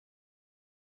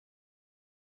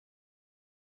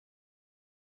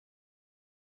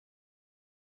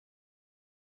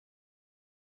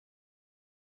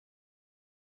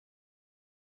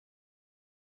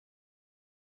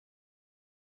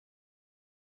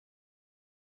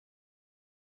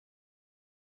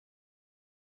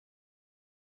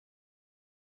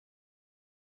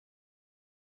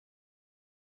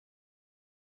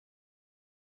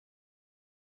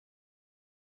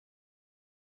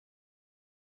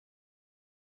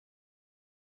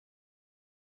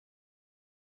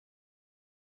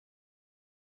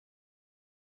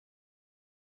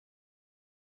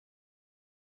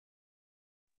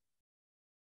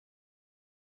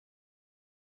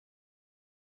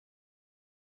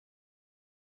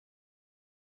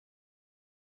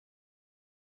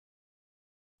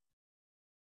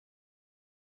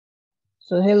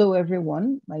So hello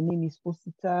everyone, my name is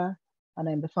Posita and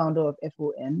I'm the founder of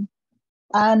FON.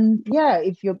 And yeah,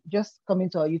 if you're just coming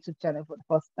to our YouTube channel for the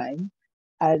first time,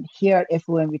 and here at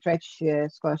FON, we try to share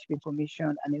scholarship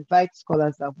information and invite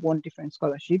scholars that have won different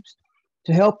scholarships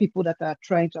to help people that are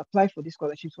trying to apply for these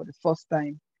scholarships for the first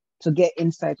time to get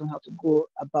insight on how to go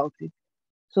about it.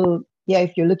 So yeah,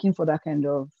 if you're looking for that kind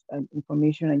of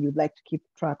information and you'd like to keep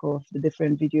track of the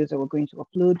different videos that we're going to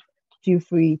upload, feel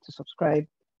free to subscribe.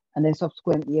 And then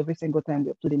subsequently, every single time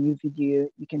we upload a new video,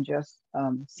 you can just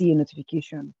see a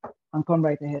notification and come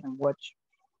right ahead and watch.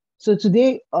 So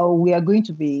today we are going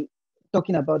to be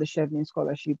talking about the Chevening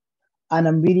Scholarship. And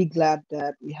I'm really glad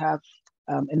that we have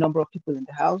a number of people in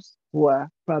the house who are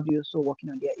probably also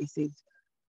working on their essays.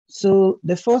 So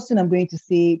the first thing I'm going to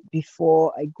say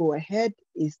before I go ahead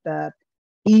is that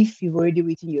if you've already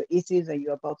written your essays and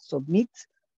you're about to submit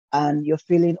and you're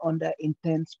feeling under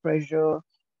intense pressure,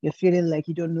 you're feeling like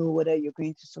you don't know whether you're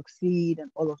going to succeed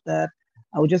and all of that,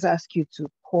 I would just ask you to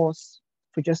pause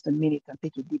for just a minute and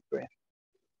take a deep breath.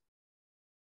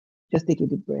 Just take a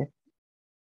deep breath.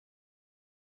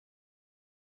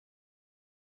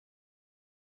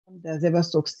 Has ever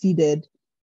succeeded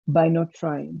by not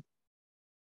trying?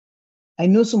 I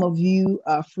know some of you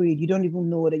are afraid. You don't even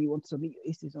know whether you want to submit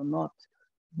your essays or not,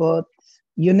 but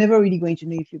you're never really going to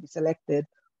know if you'll be selected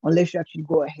unless you actually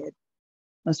go ahead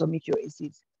and submit your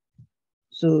essays.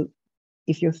 So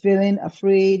if you're feeling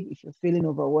afraid, if you're feeling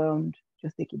overwhelmed,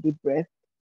 just take a deep breath.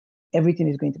 Everything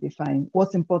is going to be fine.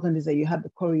 What's important is that you have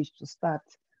the courage to start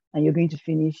and you're going to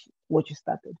finish what you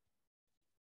started.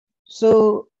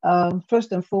 So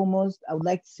first and foremost, I would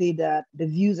like to say that the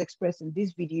views expressed in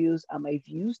these videos are my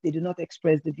views. They do not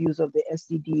express the views of the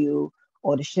SCDO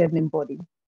or the Chevening body,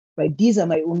 right? These are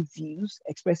my own views,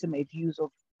 expressing my views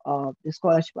of the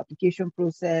scholarship application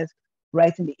process,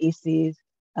 writing the essays,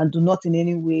 and do not in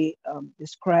any way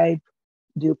describe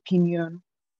the opinion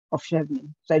of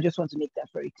Chevening. So I just want to make that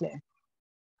very clear.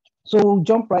 So we'll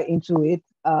jump right into it.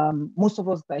 Most of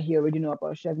us that here already know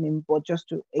about Chevening, but just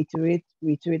to reiterate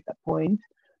that point,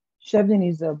 Chevening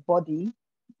is a body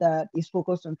that is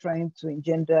focused on trying to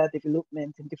engender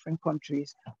development in different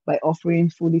countries by offering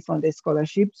fully funded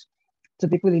scholarships to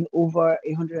people in over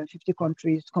 150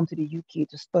 countries to come to the UK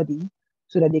to study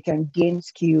so that they can gain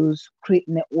skills, create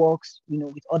networks,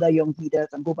 with other young leaders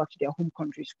and go back to their home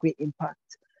countries to create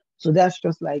impact. So that's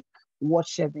just like what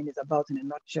Chevening is about in a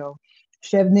nutshell.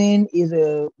 Chevening is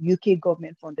a UK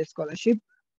government-funded scholarship.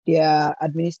 They are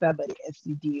administered by the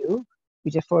FCDO,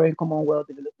 which is Foreign Commonwealth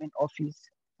Development Office,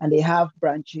 and they have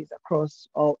branches across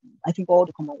all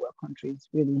the Commonwealth countries,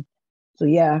 really. So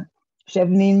yeah,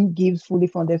 Chevening gives fully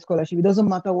funded scholarship. It doesn't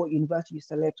matter what university you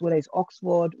select, whether it's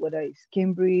Oxford, whether it's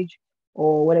Cambridge,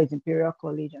 or whether it's Imperial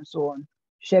College and so on.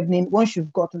 Chevening, once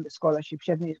you've gotten the scholarship,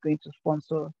 Chevening is going to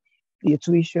sponsor your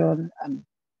tuition and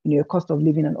your cost of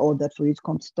living and all that for you to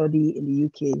come study in the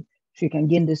UK, so you can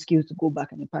gain the skills to go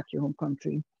back and impact your home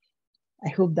country. I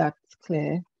hope that's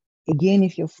clear. Again,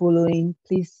 if you're following,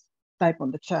 please type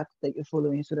on the chat that you're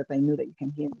following so that I know that you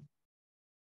can hear me.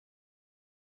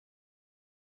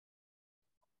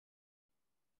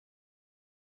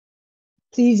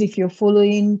 Please, if you're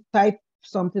following, type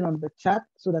something on the chat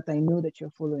so that I know that you're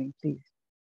following, please.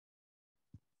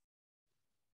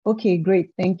 Okay, great.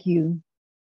 Thank you.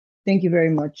 Thank you very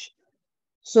much.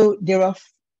 So there are,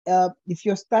 if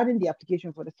you're starting the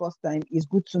application for the first time, it's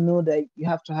good to know that you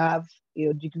have to have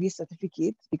your degree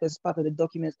certificate because it's part of the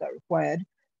documents that are required.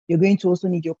 You're going to also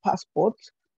need your passport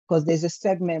because there's a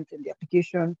segment in the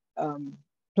application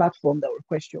platform that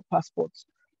requests your passport.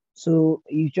 So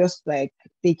you just like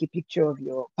take a picture of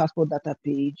your passport data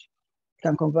page,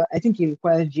 can convert. I think it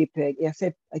requires JPEG. I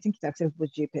think it accepts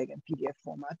both JPEG and PDF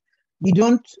format. You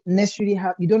don't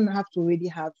have to already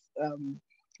have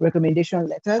recommendation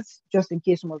letters, just in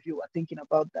case some of you are thinking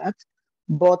about that.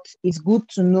 But it's good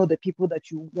to know the people that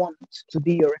you want to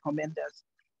be your recommenders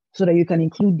so that you can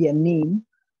include their name.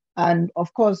 And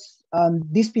of course,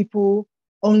 these people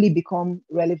only become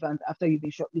relevant after you've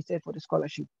been shortlisted for the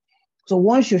scholarship. So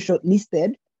once you're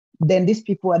shortlisted, then these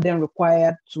people are then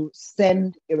required to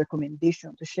send a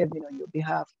recommendation to Chevening on your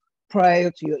behalf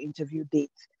prior to your interview date.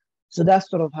 So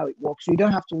that's sort of how it works. So you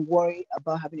don't have to worry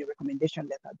about having a recommendation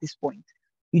letter at this point.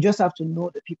 You just have to know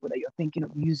the people that you're thinking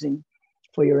of using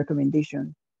for your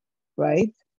recommendation,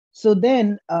 right? So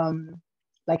then,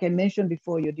 like I mentioned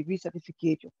before, your degree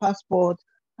certificate, your passport,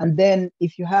 and then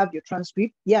if you have your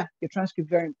transcript, your transcript,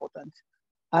 very important.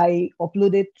 I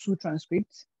uploaded 2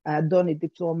 transcripts. I had done a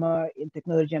diploma in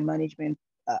technology and management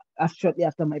shortly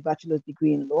after my bachelor's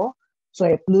degree in law. So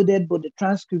I uploaded both the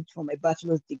transcript for my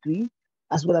bachelor's degree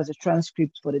as well as a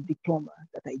transcript for the diploma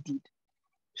that I did.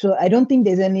 So I don't think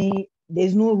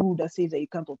there's no rule that says that you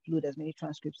can't upload as many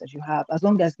transcripts as you have. As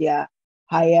long as they are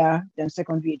higher than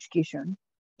secondary education,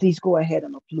 please go ahead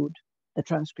and upload the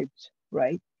transcripts,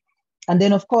 right? And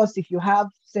then, of course, if you have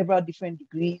several different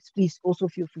degrees, please also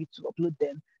feel free to upload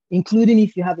them, including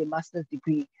if you have a master's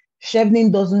degree.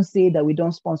 Chevening doesn't say that we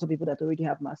don't sponsor people that already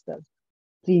have masters.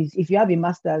 Please, if you have a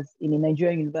master's in a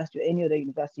Nigerian university or any other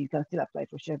university, you can still apply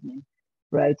for Chevening,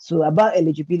 right? So about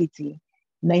eligibility,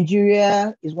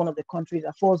 Nigeria is one of the countries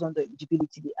that falls under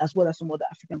eligibility, as well as some other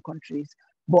African countries.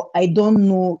 But I don't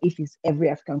know if it's every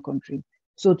African country.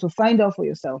 So to find out for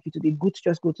yourself, it would be good to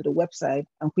just go to the website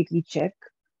and quickly check.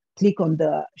 Click on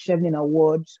the Chevening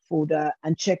Awards folder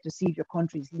and check to see if your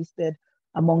country is listed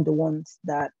among the ones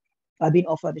that are being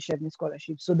offered the Chevening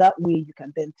Scholarship. So that way you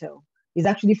can then tell. It's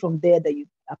actually from there that you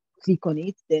click on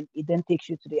it, then it then takes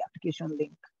you to the application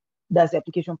link. That's the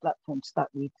application platform to start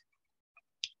with.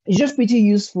 It's just pretty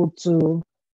useful to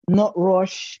not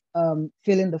rush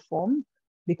filling the form,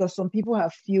 because some people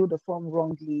have filled the form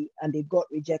wrongly and they got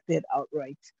rejected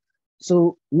outright.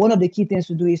 So one of the key things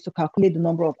to do is to calculate the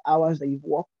number of hours that you've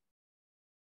worked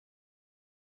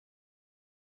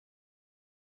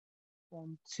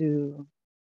to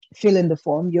fill in the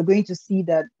form. You're going to see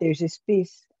that there's a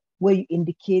space where you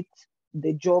indicate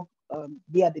the job,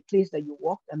 the place that you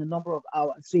worked and the number of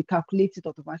hours. So it calculates it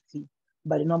automatically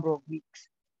by the number of weeks.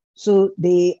 So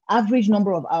the average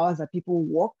number of hours that people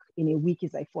work in a week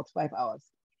is like 45 hours.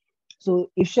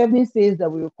 So if Chevening says that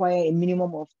we require a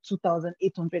minimum of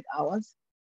 2,800 hours,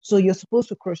 so you're supposed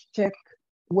to cross-check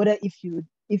whether if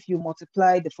you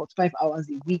multiply the 45 hours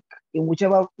a week in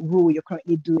whichever role you're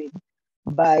currently doing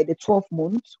by the 12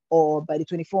 months or by the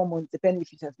 24 months, depending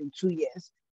if it has been 2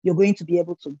 years, you're going to be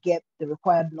able to get the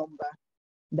required number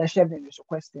that Chevening is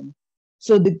requesting.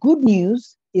 So the good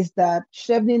news is that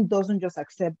Chevening doesn't just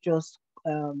accept just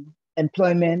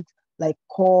employment, like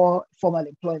core formal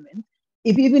employment.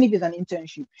 Even if it's an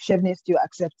internship, Chevening still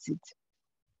accepts it,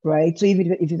 right? So if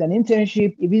it's an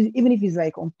internship, even if it's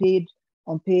like unpaid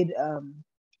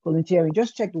volunteering,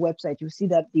 just check the website. You'll see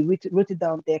that they wrote it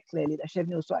down there clearly that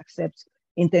Chevening also accepts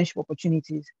internship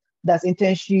opportunities. That's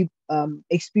internship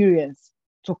experience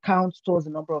to count towards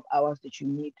the number of hours that you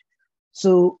need.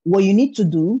 So what you need to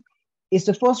do is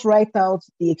to first write out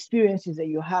the experiences that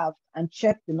you have and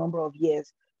check the number of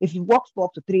years. If you worked for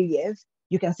up to 3 years,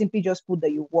 you can simply just put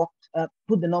that you worked,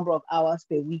 put the number of hours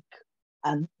per week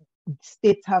and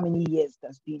state how many years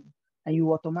that's been. And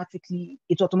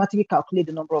it automatically calculate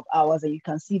the number of hours, and you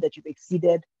can see that you've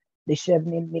exceeded the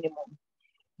Chevening minimum.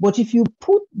 But if you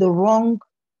put the wrong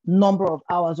number of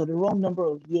hours or the wrong number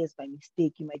of years by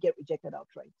mistake, you might get rejected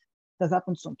outright. That's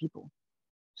happened to some people.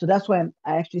 So that's why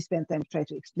I actually spent time trying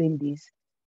to explain this.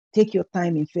 Take your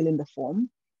time in filling the form.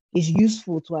 It's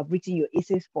useful to have written your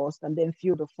essays first and then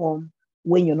fill the form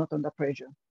when you're not under pressure.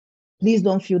 Please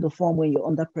don't fill the form when you're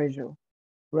under pressure,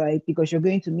 right? Because you're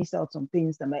going to miss out on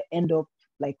things that might end up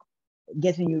like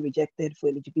getting you rejected for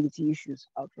eligibility issues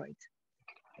outright.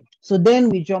 So then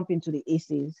we jump into the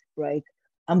essays, right?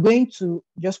 I'm going to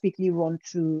just quickly run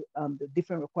through the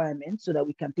different requirements so that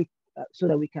we can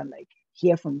like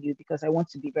hear from you, because I want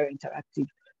to be very interactive.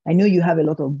 I know you have a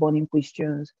lot of burning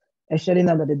questions, especially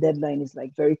now that the deadline is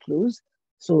like very close.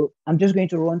 So I'm just going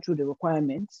to run through the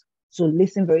requirements. So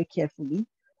listen very carefully,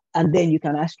 and then you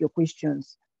can ask your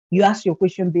questions. You ask your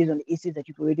question based on the essays that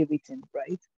you've already written,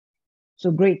 right?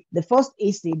 So great. The first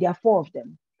essay, there are 4 of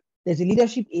them. There's a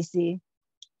leadership essay,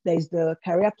 there's the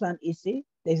career plan essay,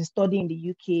 there's a study in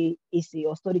the UK essay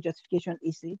or study justification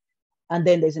essay, and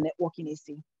then there's a networking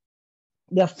essay.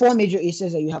 There are 4 major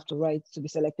essays that you have to write to be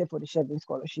selected for the Chevening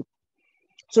Scholarship.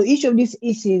 So each of these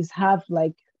essays have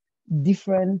like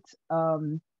different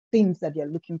things that they're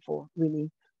looking for,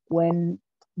 really. When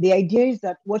the idea is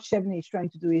that what Chevening is trying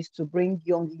to do is to bring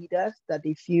young leaders that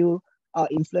they feel are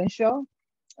influential,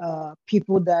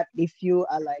 people that they feel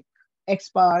are like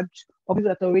experts, or people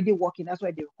that are already working. That's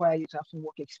why they require you to have some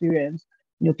work experience.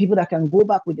 You know, people that can go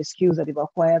back with the skills that they've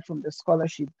acquired from the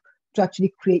scholarship to actually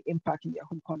create impact in their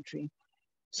home country.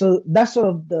 So that's sort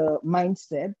of the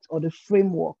mindset or the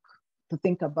framework to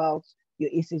think about your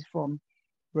essays from,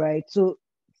 right? So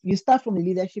you start from the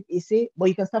leadership essay, but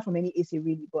you can start from any essay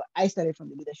really, but I started from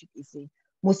the leadership essay,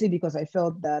 mostly because I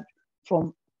felt that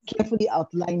from carefully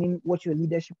outlining what your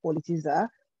leadership qualities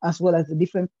are, as well as the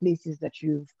different places that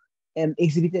you've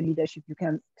exhibited leadership, you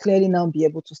can clearly now be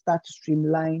able to start to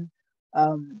streamline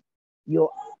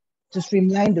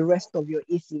the rest of your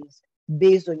essays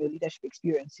based on your leadership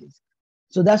experiences.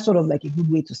 So that's sort of like a good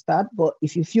way to start. But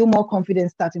if you feel more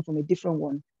confident starting from a different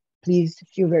one, please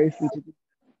feel very free to do.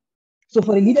 So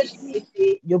for the leadership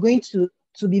essay, you're going to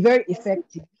to be very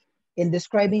effective in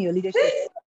describing your leadership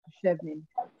at Chevening,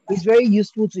 it's very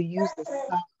useful to use the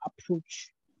STAR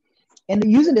approach. And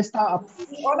using the STAR approach,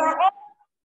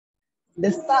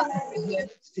 the STAR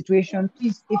represents situation.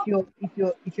 Please,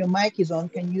 if your mic is on,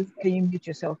 can you mute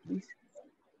yourself, please?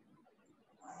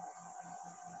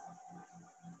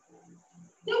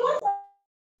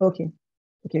 Okay,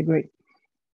 great.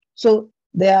 So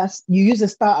you use a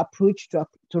STAR approach to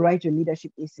write your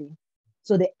leadership essay.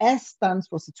 So the S stands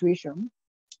for situation,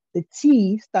 the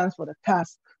T stands for the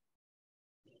task,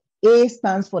 A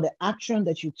stands for the action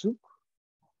that you took,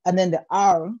 and then the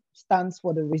R stands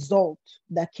for the result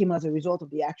that came as a result of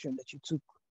the action that you took.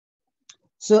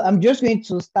 So I'm just going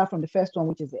to start from the first one,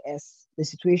 which is the S, the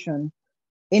situation.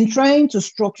 In trying to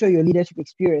structure your leadership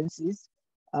experiences,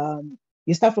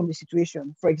 you start from the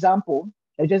situation. For example,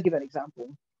 I'll just give an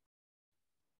example.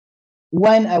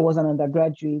 When I was an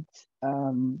undergraduate,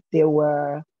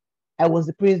 I was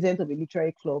the president of a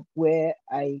literary club where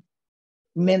I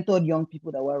mentored young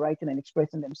people that were writing and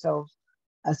expressing themselves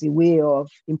as a way of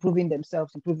improving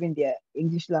themselves, improving their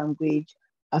English language,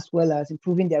 as well as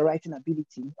improving their writing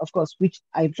ability, of course, which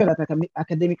I'm sure that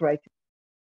academic writing.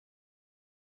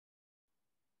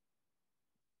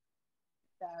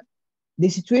 That the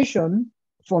situation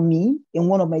for me in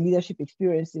one of my leadership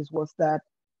experiences was that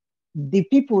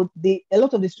a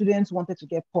lot of the students wanted to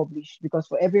get published, because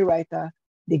for every writer,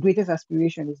 the greatest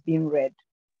aspiration is being read,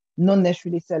 not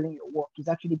necessarily selling your work, is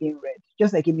actually being read.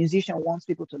 Just like a musician wants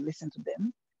people to listen to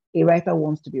them, a writer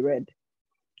wants to be read.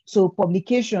 So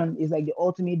publication is like the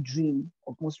ultimate dream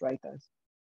of most writers.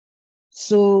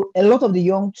 So a lot of the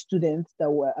young students that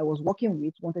I was working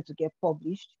with wanted to get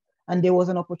published, and there was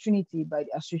an opportunity by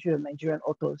the Association of Nigerian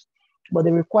Authors, but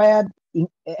they required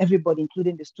everybody,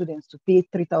 including the students, to pay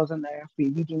 3,000 naira for a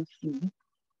reading fee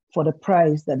for the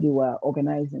prize that they were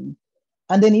organizing.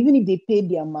 And then even if they paid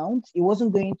the amount, it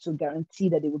wasn't going to guarantee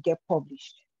that they would get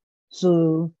published.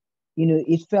 So,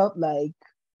 it felt like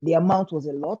the amount was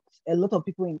a lot. A lot of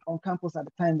people on campus at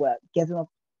the time were getting up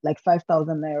like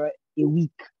 5,000 naira a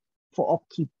week for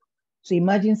upkeep. So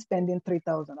imagine spending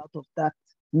 3,000 out of that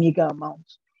mega amount.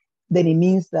 Then it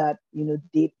means that,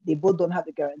 they both don't have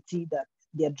the guarantee that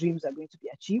their dreams are going to be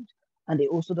achieved, and they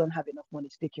also don't have enough money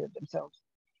to take care of themselves.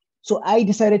 So I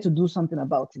decided to do something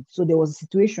about it. So there was a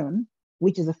situation,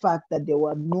 which is the fact that there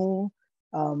were no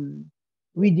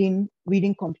reading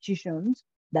competitions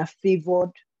that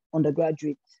favored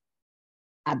undergraduates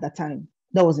at that time.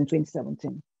 That was in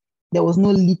 2017. There was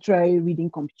no literary reading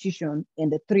competition in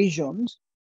the 3 genres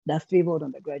that favored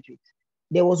undergraduates.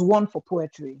 There was one for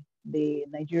poetry, the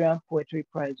Nigerian Poetry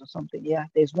Prize or something. Yeah,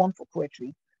 there's one for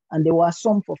poetry. And there were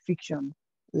some for fiction,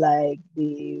 like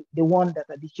the one that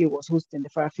Adichie was hosting, the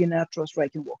Farafina Trust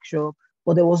Writing Workshop,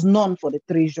 but there was none for the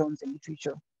 3 genres in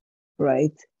literature,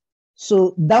 right?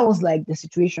 So that was like the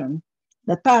situation.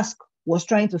 The task was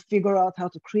trying to figure out how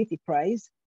to create a prize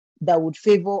that would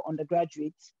favor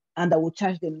undergraduates and that would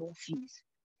charge them no fees.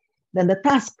 Then the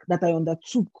task that I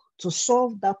undertook to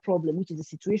solve that problem, which is the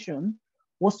situation,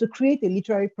 was to create a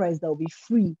literary prize that would be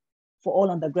free for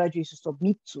all undergraduates to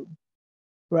submit to,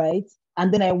 right?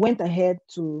 And then I went ahead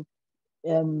to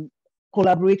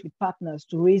collaborate with partners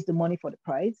to raise the money for the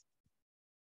prize,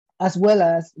 as well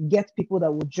as get people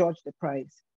that would judge the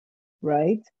prize,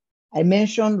 right? I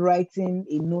mentioned writing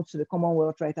a note to the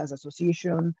Commonwealth Writers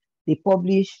Association. They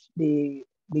published the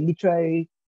literary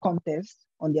contest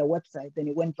on their website, then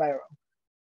it went viral.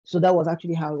 So that was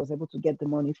actually how I was able to get the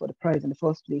money for the prize in the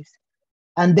first place.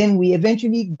 And then we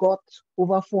eventually got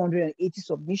over 480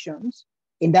 submissions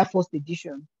in that first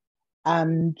edition.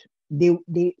 And the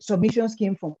submissions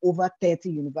came from over 30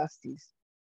 universities.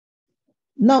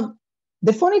 Now,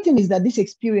 the funny thing is that this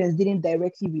experience didn't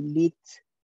directly relate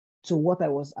to what I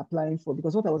was applying for,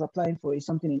 because what I was applying for is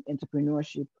something in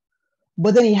entrepreneurship.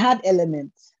 But then it had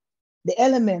elements. The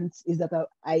elements is that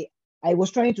I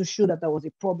was trying to show that I was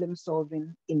a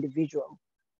problem-solving individual,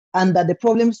 and that the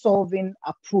problem-solving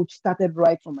approach started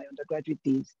right from my undergraduate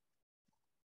days.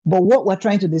 But what we're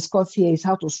trying to discuss here is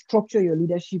how to structure your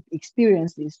leadership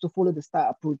experiences to follow the STAR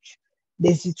approach.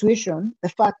 The situation, the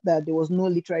fact that there was no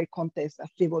literary contest that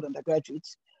favored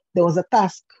undergraduates. There was a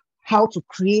task, how to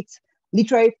create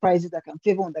literary prizes that can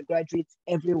favor undergraduates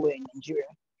everywhere in Nigeria.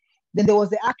 Then there was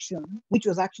the action, which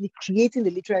was actually creating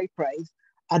the literary prize,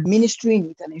 administering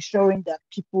it, and ensuring that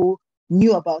people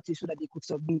knew about it so that they could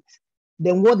submit.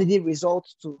 Then what did it result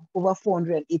to? Over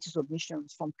 480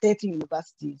 submissions from 30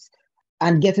 universities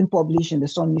and getting published in the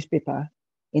Sun newspaper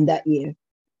in that year.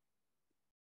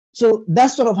 So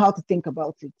that's sort of how to think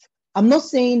about it. I'm not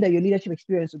saying that your leadership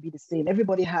experience will be the same.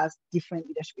 Everybody has different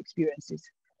leadership experiences.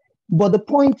 But the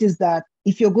point is that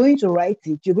if you're going to write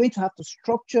it, you're going to have to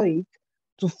structure it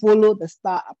to follow the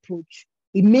STAR approach.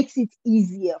 It makes it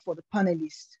easier for the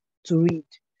panelists to read.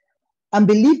 And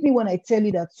believe me when I tell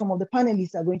you that some of the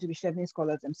panelists are going to be Chevening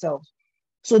scholars themselves.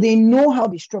 So they know how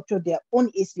they structured their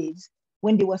own essays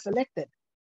when they were selected.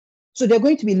 So they're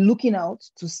going to be looking out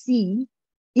to see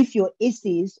if your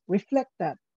essays reflect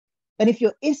that. And if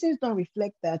your essays don't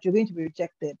reflect that, you're going to be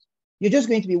rejected. You're just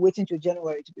going to be waiting till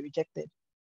January to be rejected.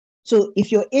 So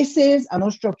if your essays are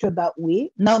not structured that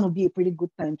way, now will be a pretty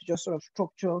good time to just sort of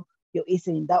structure your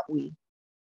essay in that way.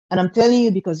 And I'm telling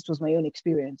you because it was my own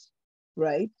experience,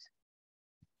 right?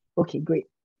 Okay, great.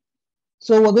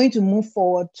 So we're going to move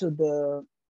forward to the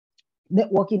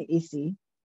networking essay.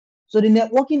 So the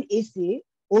networking essay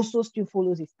also still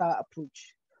follows a STAR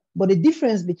approach. But the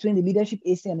difference between the leadership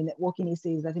essay and the networking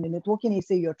essay is that in the networking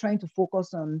essay, you're trying to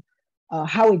focus on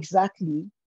how exactly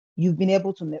you've been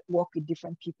able to network with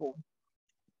different people.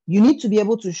 You need to be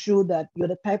able to show that you're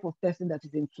the type of person that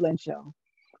is influential.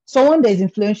 Someone that is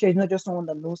influential is not just someone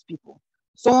that knows people.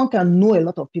 Someone can know a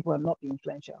lot of people and not be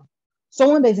influential.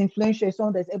 Someone that is influential is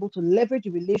someone that is able to leverage the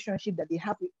relationship that they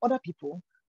have with other people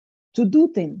to do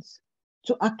things,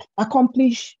 to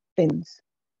accomplish things.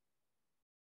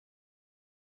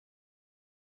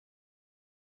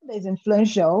 That is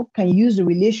influential can use the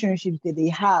relationships that they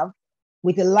have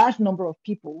with a large number of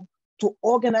people to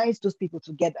organize those people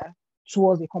together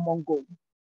towards a common goal.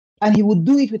 And he would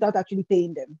do it without actually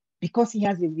paying them because he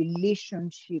has a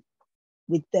relationship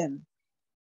with them.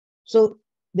 So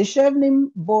the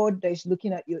Chevening board that is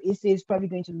looking at your essay is probably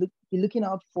going to be looking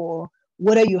out for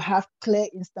whether you have clear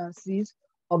instances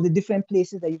of the different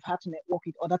places that you've had to network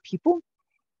with other people.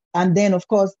 And then, of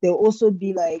course, there'll also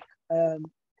be like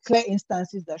clear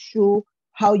instances that show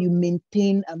how you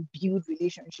maintain and build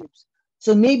relationships.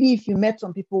 So maybe if you met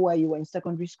some people while you were in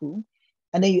secondary school,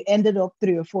 and then you ended up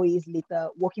 3 or 4 years later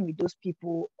working with those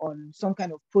people on some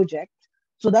kind of project.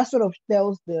 So that sort of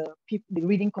tells the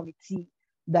reading committee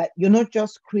that you're not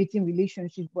just creating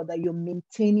relationships, but that you're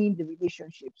maintaining the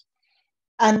relationships.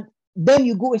 And then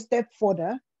you go a step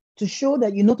further to show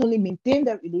that you not only maintain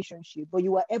that relationship, but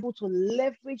you are able to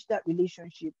leverage that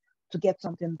relationship to get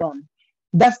something done.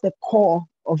 That's the core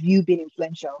of you being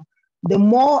influential. The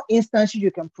more instances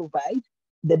you can provide,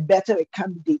 the better a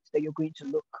candidate that you're going to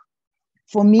look.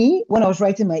 For me, when I was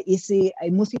writing my essay, I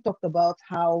mostly talked about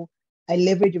how I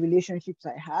leveraged the relationships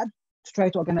I had to try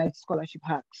to organize scholarship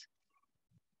hacks.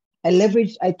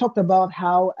 I talked about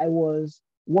how I was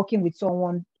working with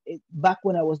someone back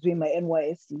when I was doing my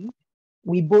NYSC.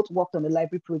 We both worked on the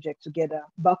library project together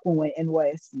back when we were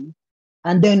NYSC.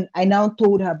 And then I now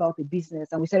told her about the business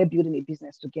and we started building a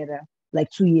business together like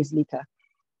 2 years later.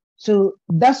 So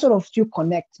that sort of still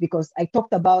connects because I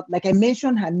talked about, like I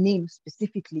mentioned her name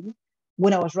specifically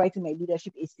when I was writing my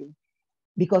leadership essay,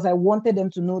 because I wanted them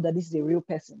to know that this is a real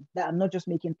person, that I'm not just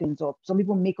making things up. Some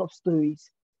people make up stories,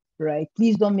 right?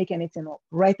 Please don't make anything up.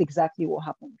 Write exactly what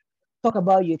happened. Talk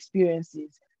about your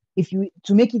experiences.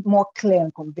 To make it more clear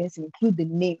and convincing, include the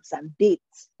names and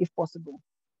dates, if possible.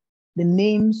 The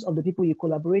names of the people you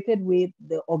collaborated with,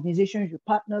 the organizations you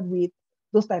partnered with,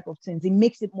 those type of things. It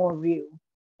makes it more real,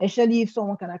 especially if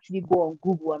someone can actually go on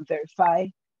Google and verify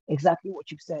exactly what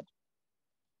you've said.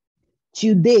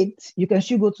 To date, you can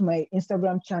still go to my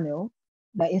Instagram channel,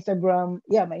 my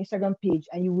Instagram page,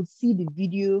 and you will see the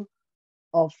video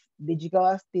of the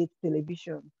Jigawa State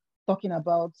Television talking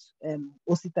about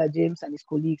Osita James and his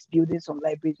colleagues building some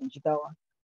libraries in Jigawa.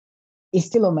 It's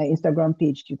still on my Instagram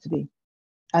page till today.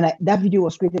 And that video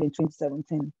was created in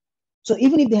 2017. So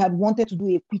even if they had wanted to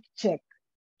do a quick check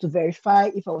to verify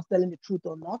if I was telling the truth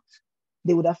or not,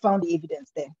 they would have found the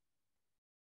evidence there.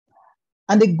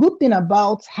 And the good thing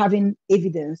about having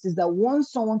evidence is that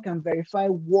once someone can verify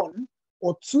 1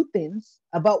 or 2 things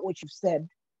about what you've said,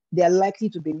 they are likely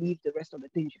to believe the rest of the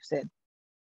things you've said.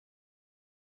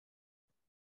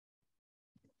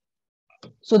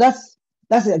 So that's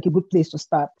like a good place to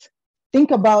start.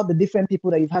 Think about the different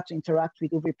people that you've had to interact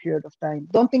with over a period of time.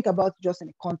 Don't think about it just in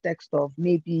the context of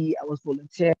maybe I was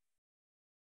volunteering.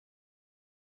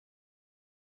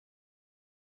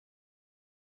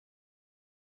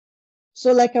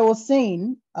 So like I was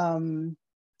saying, the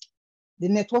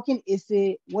networking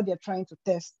essay, what they're trying to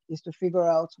test is to figure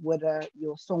out whether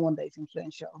you're someone that is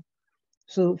influential.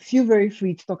 So feel very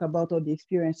free to talk about all the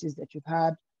experiences that you've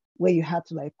had, where you had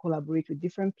to like collaborate with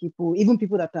different people, even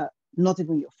people that are not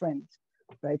even your friends,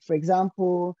 right? For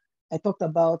example, I talked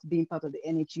about being part of the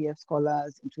NHEF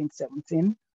Scholars in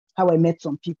 2017, how I met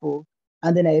some people,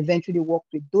 and then I eventually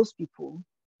worked with those people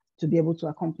to be able to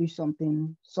accomplish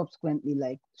something subsequently,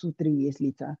 like 2-3 years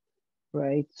later.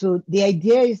 right? So the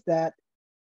idea is that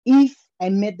if I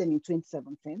met them in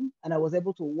 2017 and I was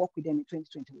able to work with them in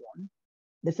 2021,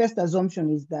 the first assumption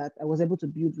is that I was able to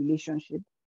build relationship.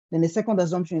 Then the second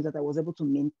assumption is that I was able to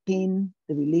maintain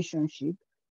the relationship.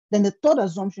 Then the third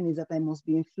assumption is that I must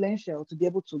be influential to be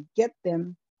able to get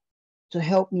them to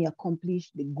help me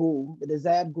accomplish the goal, the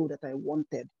desired goal that I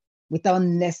wanted, without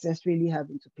necessarily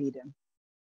having to pay them.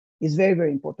 It's very,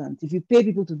 very important. If you pay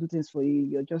people to do things for you,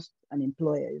 you're just an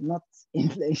employer, you're not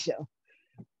influential.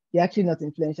 You're actually not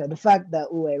influential. The fact that,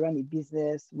 oh, I run a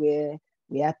business where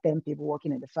we have 10 people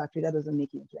working in the factory, that doesn't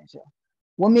make you influential.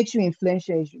 What makes you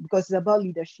influential is because it's about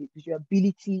leadership, is your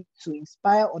ability to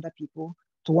inspire other people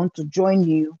to want to join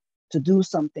you to do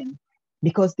something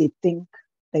because they think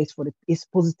that it's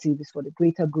positive, it's for the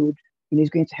greater good, and it's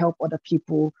going to help other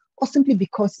people, or simply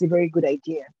because it's a very good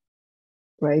idea,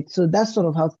 right? So that's sort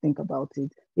of how to think about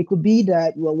it. It could be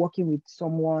that you are working with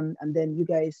someone and then you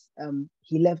guys,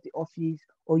 he left the office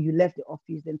or you left the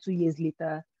office, then 2 years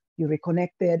later, you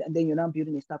reconnected and then you're now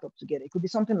building a startup together. It could be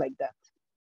something like that.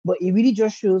 But it really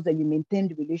just shows that you maintain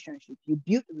the relationship, you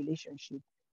built the relationship,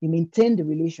 you maintain the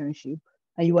relationship,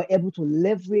 and you are able to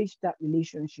leverage that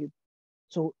relationship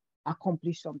to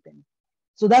accomplish something.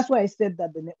 So that's why I said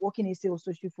that the networking essay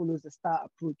also should follow the STAR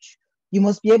approach. You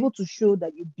must be able to show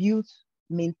that you built,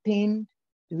 maintained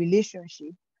the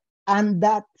relationship, and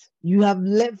that you have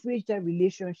leveraged that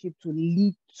relationship to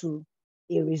lead to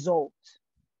a result,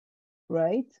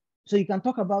 right? So you can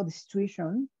talk about the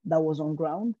situation that was on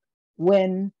ground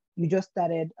when you just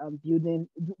started building,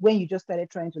 when you just started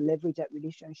trying to leverage that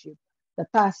relationship, the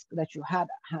task that you had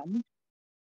at hand,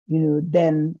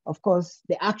 then of course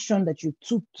the action that you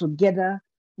took together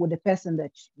with the person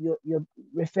that you're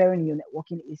referring your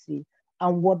networking essay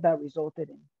and what that resulted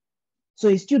in. So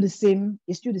it's still the same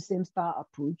STAR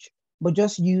approach, but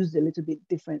just used a little bit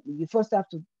differently. You first have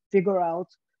to figure out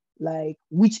like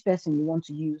which person you want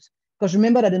to use. Because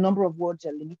remember that the number of words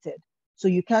are limited. So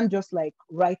you can't just like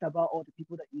write about all the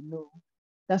people that you know.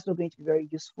 That's not going to be very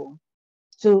useful.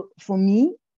 So for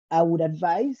me, I would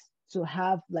advise to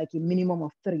have like a minimum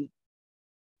of three.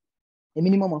 A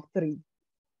minimum of three.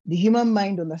 The human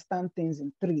mind understands things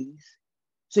in threes.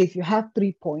 So if you have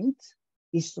 3 points,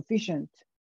 it's sufficient.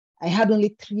 I had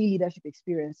only 3 leadership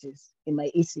experiences in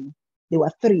my essay. There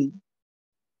were 3,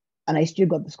 and I still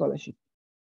got the scholarship.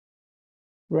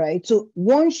 Right? So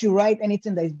once you write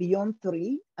anything that is beyond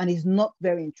 3 and is not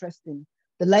very interesting,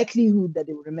 the likelihood that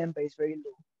they will remember is very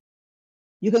low.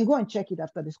 You can go and check it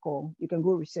after this call. You can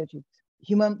go research it.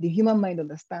 The human mind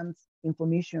understands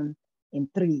information in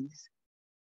threes.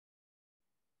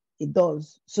 It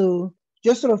does. So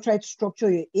just sort of try to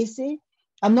structure your essay.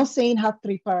 I'm not saying have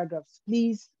 3 paragraphs.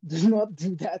 Please do not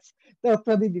do that. That will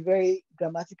probably be very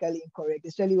grammatically incorrect,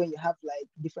 especially when you have like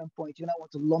different points. You don't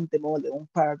want to lump them all in one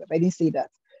paragraph. I didn't say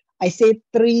that. I said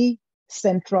 3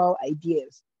 central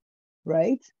ideas,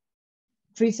 right?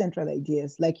 3 central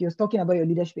ideas. Like you're talking about your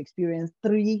leadership experience,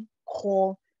 3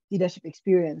 core leadership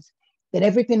experience. Then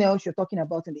everything else you're talking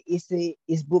about in the essay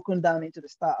is broken down into the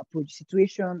STAR approach: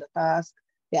 situation, the task,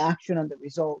 the action, and the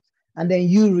result. And then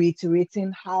you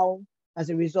reiterating how, as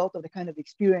a result of the kind of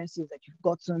experiences that you've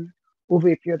gotten over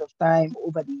a period of time,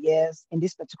 over the years in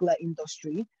this particular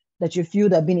industry, that you feel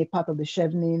that being a part of the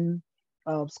Chevening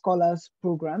Scholars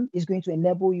Program is going to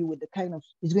enable you with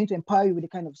is going to empower you with the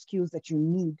kind of skills that you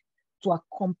need to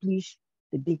accomplish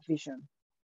the big vision.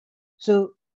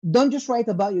 So don't just write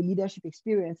about your leadership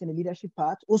experience in the leadership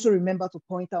part. Also remember to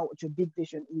point out what your big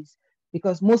vision is,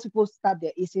 because most people start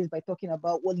their essays by talking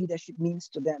about what leadership means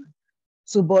to them.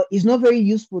 So, but it's not very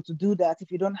useful to do that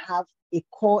if you don't have a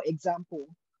core example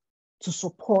to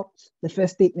support the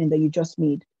first statement that you just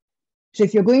made. So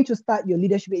if you're going to start your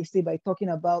leadership essay by talking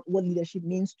about what leadership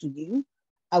means to you,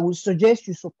 I would suggest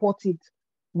you support it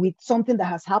with something that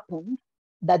has happened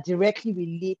that directly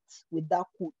relates with that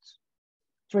quote.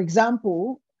 For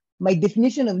example, my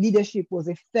definition of leadership was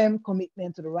a firm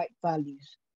commitment to the right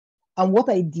values. And what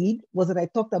I did was that I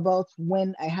talked about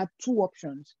when I had 2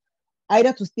 options: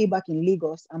 either to stay back in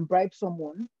Lagos and bribe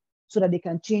someone so that they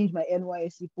can change my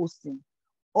NYSC posting,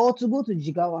 or to go to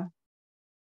Jigawa.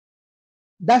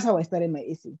 That's how I started my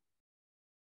essay.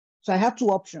 So I had 2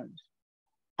 options: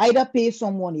 either pay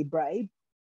someone a bribe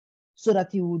so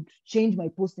that he would change my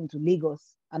posting to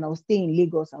Lagos and I'll stay in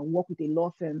Lagos and work with a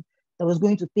law firm that was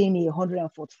going to pay me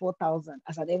 144,000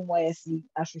 as an NYSC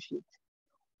associate,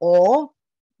 or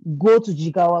go to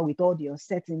Jigawa with all the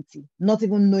uncertainty, not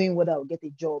even knowing whether I'll get a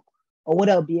job or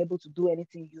whether I'll be able to do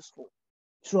anything useful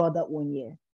throughout that 1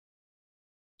 year.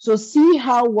 So see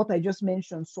how what I just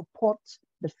mentioned supports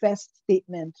the first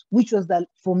statement, which was that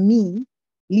for me,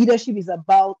 leadership is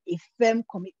about a firm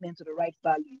commitment to the right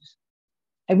values.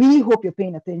 I really hope you're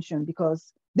paying attention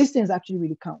because these things actually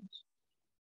really count.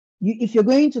 If you're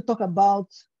going to talk about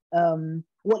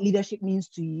what leadership means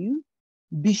to you,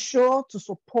 be sure to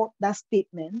support that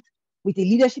statement with a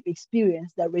leadership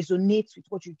experience that resonates with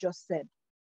what you just said.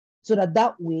 So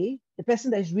that way, the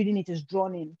person that is reading it is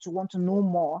drawn in to want to know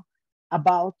more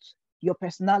about your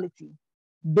personality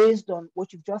based on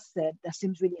what you've just said that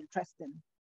seems really interesting.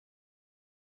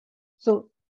 So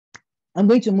I'm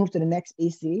going to move to the next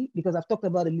essay because I've talked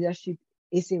about the leadership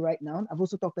essay right now. I've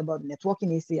also talked about the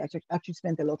networking essay. I actually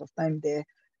spent a lot of time there.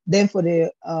 Then for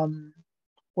the,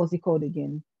 what's it called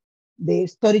again? The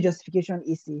study justification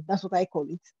essay. That's what I call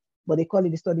it, but they call it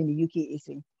the study in the UK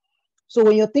essay. So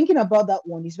when you're thinking about that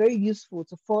one, it's very useful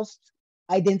to first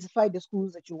identify the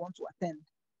schools that you want to attend,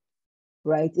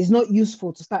 right? It's not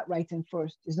useful to start writing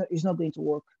first. It's not going to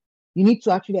work. You need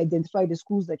to actually identify the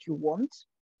schools that you want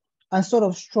and sort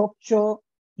of structure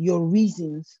your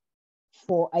reasons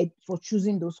for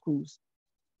choosing those schools.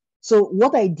 So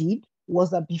what I did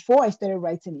was that before I started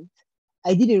writing it,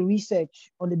 I did a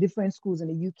research on the different schools in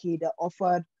the UK that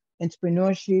offered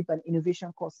entrepreneurship and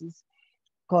innovation courses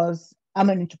because I'm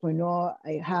an entrepreneur.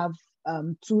 I have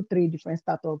 2-3 different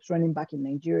startups running back in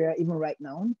Nigeria, even right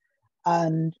now.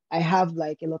 And I have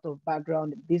like a lot of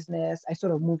background in business. I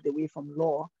sort of moved away from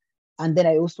law. And then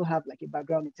I also have like a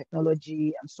background in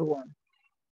technology and so on.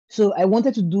 So I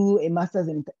wanted to do a master's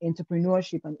in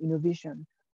entrepreneurship and innovation.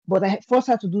 But I first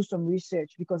had to do some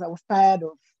research because I was tired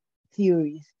of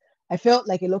theories. I felt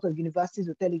like a lot of universities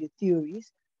will tell you the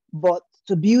theories, but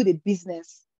to build a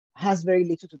business has very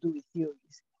little to do with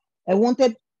theories. I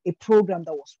wanted a program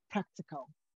that was practical,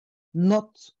 not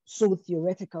so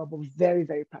theoretical, but very,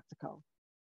 very practical.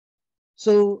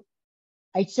 So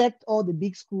I checked all the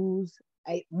big schools.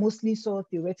 I mostly saw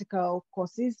theoretical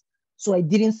courses, so I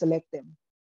didn't select them.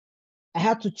 I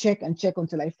had to check and check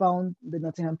until I found the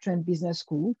Nottingham Trent Business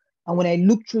School. And when I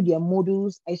looked through their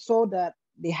modules, I saw that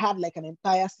they had like an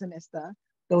entire semester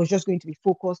that was just going to be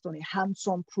focused on a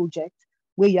hands-on project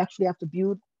where you actually have to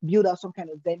build out some kind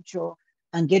of venture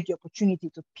and get the opportunity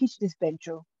to pitch this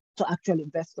venture to actual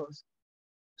investors.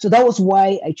 So that was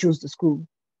why I chose the school.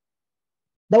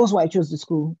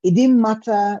 It didn't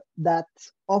matter that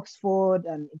Oxford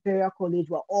and Imperial College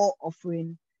were all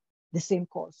offering the same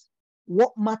course.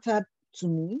 What mattered to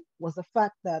me was the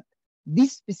fact that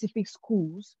these specific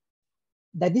schools,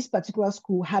 that this particular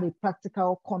school had a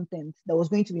practical content that was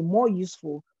going to be more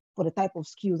useful for the type of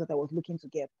skills that I was looking to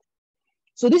get.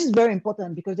 So this is very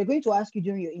important because they're going to ask you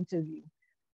during your interview.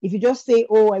 If you just say,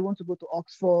 oh, I want to go to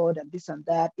Oxford and this and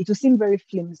that, it will seem very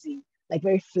flimsy, like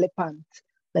very flippant,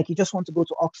 like you just want to go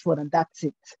to Oxford and that's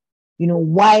it. You know,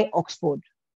 why Oxford,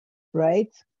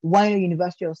 right? Why not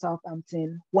University of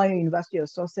Southampton? Why not University of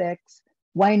Sussex?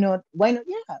 Why not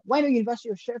University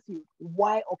of Sheffield?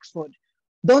 Why Oxford?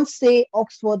 Don't say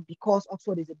Oxford because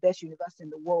Oxford is the best university in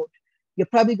the world. You're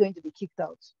probably going to be kicked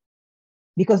out.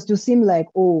 Because to seem like,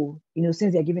 oh, you know,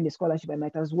 since they're giving the scholarship, I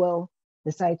might as well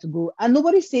decide to go. And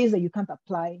nobody says that you can't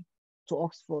apply to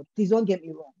Oxford. Please don't get me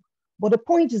wrong. But the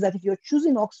point is that if you're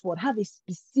choosing Oxford, have a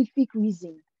specific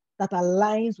reason that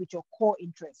aligns with your core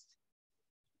interests.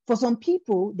 For some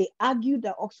people, they argued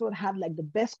that Oxford had like the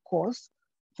best course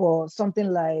for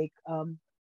something like,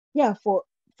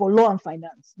 for law and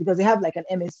finance, because they have like an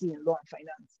MSc in law and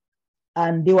finance.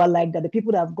 And they were like that the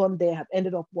people that have gone there have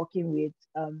ended up working with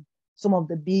some of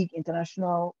the big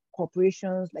international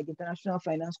corporations, like International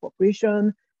Finance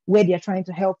Corporation, where they're trying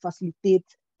to help facilitate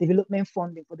development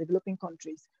funding for developing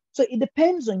countries. So it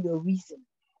depends on your reason.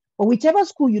 But whichever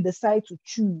school you decide to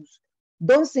choose,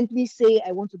 don't simply say,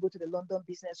 I want to go to the London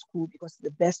Business School because it's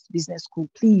the best business school.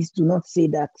 Please do not say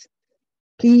that.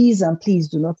 Please and please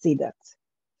do not say that.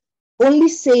 Only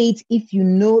say it if you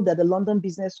know that the London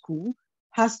Business School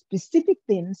has specific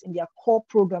things in their core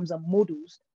programs and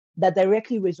modules that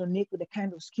directly resonate with the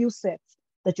kind of skill sets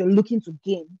that you're looking to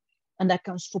gain and that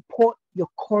can support your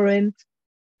current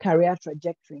career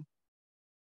trajectory.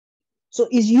 So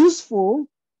it's useful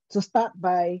to start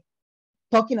by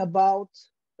talking about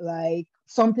like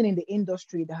something in the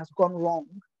industry that has gone wrong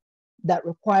that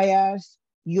requires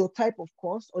your type of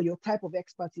course or your type of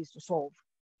expertise to solve.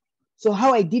 So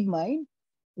how I did mine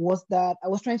was that I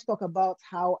was trying to talk about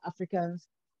how Africans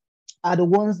are the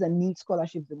ones that need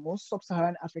scholarships the most,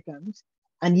 sub-Saharan Africans,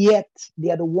 and yet they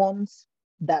are the ones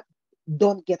that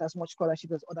don't get as much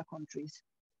scholarship as other countries.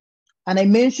 And I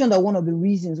mentioned that one of the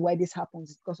reasons why this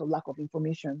happens is because of lack of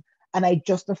information. And I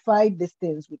justified these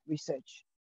things with research.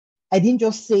 I didn't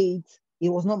just say it, it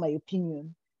was not my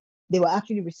opinion. They were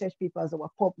actually research papers that were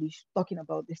published talking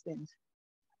about these things.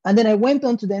 And then I went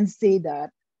on to then say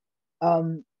that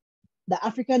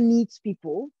Africa needs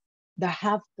people that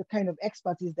have the kind of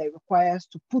expertise that it requires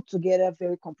to put together a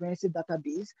very comprehensive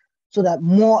database so that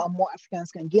more and more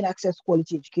Africans can gain access to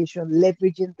quality education,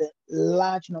 leveraging the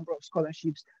large number of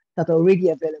scholarships that are already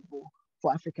available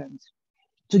for Africans.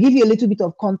 To give you a little bit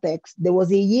of context, there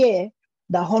was a year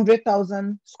that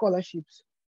 100,000 scholarships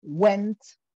went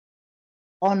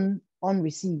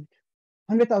unreceived.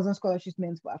 100,000 scholarships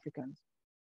meant for Africans.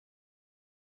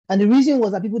 And the reason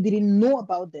was that people didn't know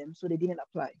about them, so they didn't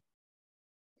apply.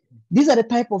 These are the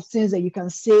type of things that you can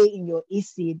say in your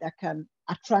essay that can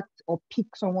attract or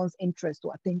pique someone's interest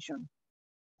or attention.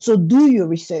 So do your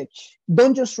research.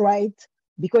 Don't just write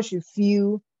because you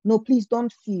feel. No, please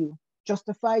don't feel.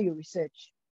 Justify your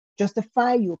research.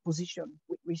 Justify your position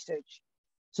with research.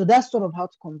 So that's sort of how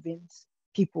to convince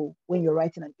people when you're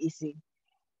writing an essay.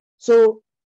 So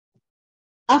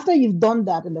after you've done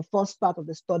that in the first part of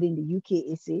the study in the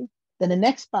UK essay, then the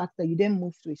next part that you then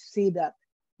move to is say that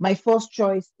my first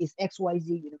choice is XYZ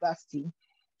University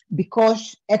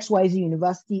because XYZ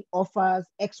University offers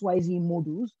XYZ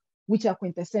modules, which are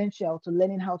quintessential to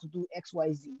learning how to do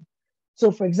XYZ.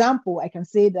 So for example, I can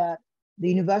say that the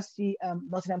university,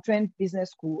 Nottingham Trent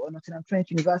Business School or Nottingham Trent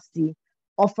University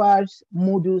offers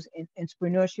modules in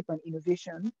entrepreneurship and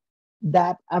innovation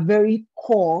that are very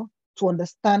core to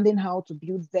understanding how to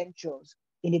build ventures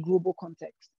in a global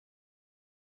context.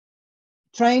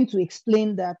 Trying to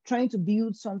explain that, trying to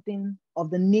build something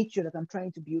of the nature that I'm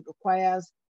trying to build requires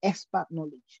expert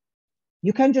knowledge.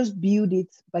 You can't just build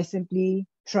it by simply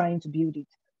trying to build it.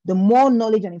 The more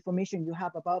knowledge and information you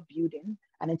have about building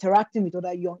and interacting with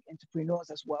other young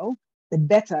entrepreneurs as well, the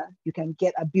better you can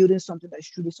get at building something that is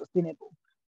truly sustainable,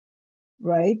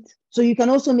 right? So you can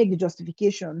also make the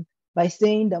justification by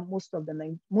saying that most of the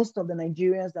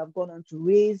Nigerians that have gone on to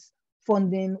raise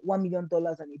funding $1 million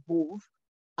and above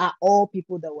are all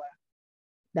people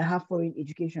that have foreign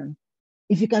education.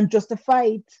 If you can justify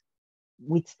it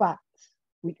with facts,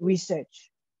 with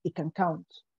research, it can count.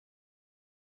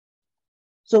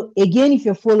 So again, if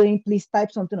you're following, please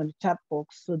type something on the chat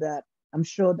box so that I'm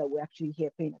sure that we're actually here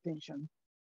paying attention.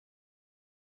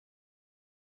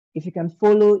 If you can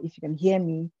follow, if you can hear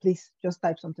me, please just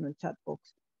type something on the chat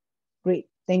box. Great,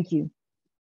 thank you.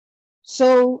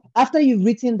 So after you've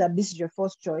written that this is your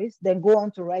first choice, then go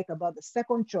on to write about the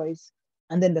second choice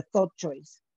and then the third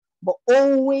choice. But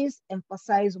always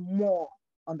emphasize more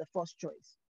on the first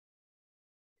choice.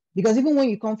 Because even when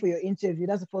you come for your interview,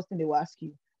 that's the first thing they will ask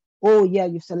you. Oh yeah,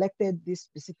 you've selected this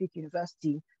specific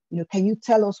university. Can you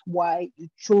tell us why you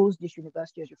chose this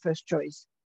university as your first choice?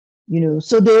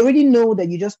 So they already know that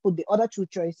you just put the other two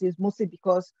choices, mostly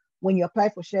because when you apply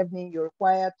for Chevening, you're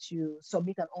required to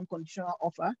submit an unconditional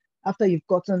offer after you've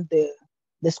gotten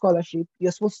the scholarship.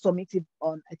 You're supposed to submit it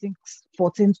on, I think,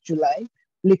 14th July,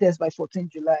 latest by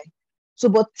 14th July. So,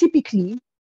 but typically,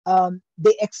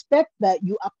 they expect that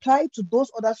you apply to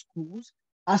those other schools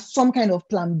as some kind of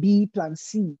plan B, plan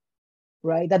C,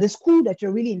 right? That the school that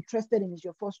you're really interested in is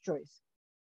your first choice.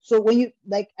 So when you,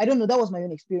 I don't know, that was my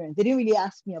own experience. They didn't really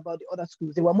ask me about the other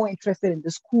schools. They were more interested in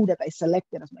the school that I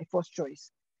selected as my first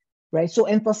choice, right? So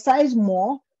emphasize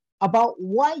more about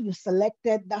why you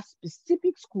selected that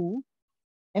specific school.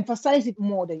 Emphasize it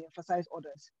more than you emphasize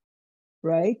others,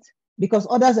 right? Because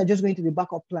others are just going to be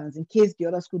backup plans in case the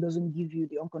other school doesn't give you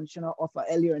the unconditional offer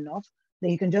earlier enough. Then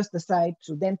you can just decide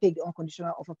to then take the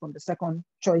unconditional offer from the second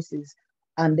choices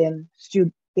and then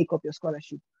still take up your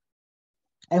scholarship.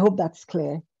 I hope that's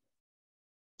clear.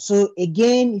 So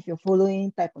again, if you're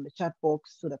following, type on the chat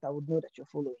box so that I would know that you're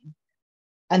following.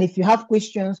 And if you have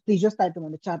questions, please just type them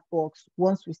on the chat box.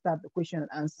 Once we start the question and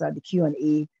answer, the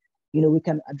Q&A, we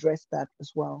can address that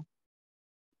as well.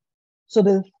 So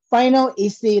the final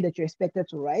essay that you're expected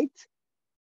to write.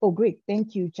 Oh, great.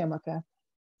 Thank you, Chamaka.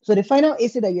 So the final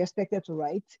essay that you're expected to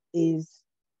write is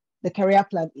the career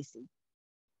plan essay.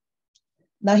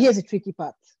 Now, here's the tricky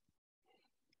part.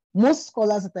 Most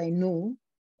scholars that I know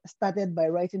started by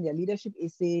writing their leadership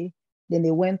essay, then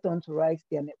they went on to write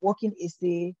their networking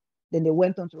essay, then they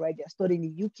went on to write their study in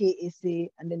the UK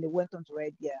essay, and then they went on to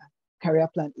write their career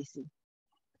plan essay.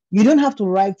 You don't have to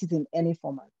write it in any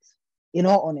format. In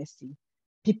all honesty,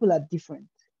 people are different.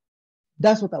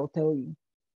 That's what I will tell you,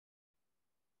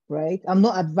 right? I'm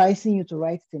not advising you to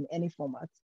write it in any format,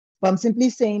 but I'm simply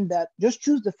saying that just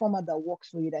choose the format that works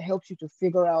for you, that helps you to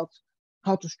figure out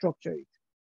how to structure it.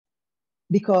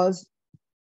 Because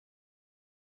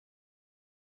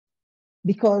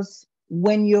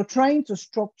when you're trying to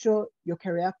structure your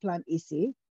career plan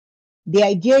essay, the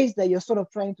idea is that you're sort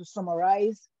of trying to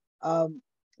summarize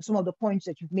some of the points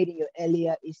that you've made in your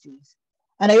earlier essays.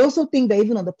 And I also think that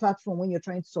even on the platform, when you're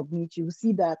trying to submit, you will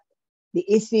see that the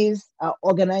essays are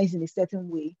organized in a certain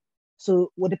way.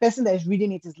 So what the person that is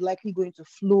reading it is likely going to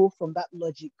flow from that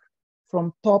logic,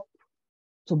 from top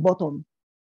to bottom,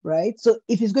 right? So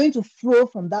if it's going to flow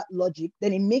from that logic,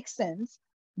 then it makes sense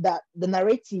that the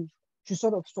narrative should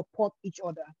sort of support each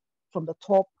other from the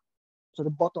top to the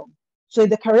bottom. So if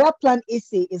the career plan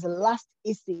essay is the last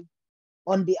essay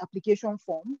on the application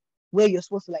form, where you're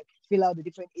supposed to like fill out the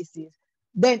different essays,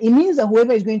 then it means that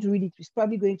whoever is going to read it is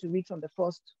probably going to read from the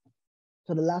first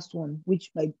to the last one, which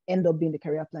might end up being the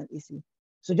career plan essay.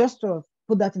 So just sort of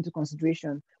put that into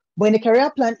consideration. But in the career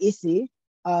plan essay,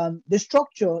 the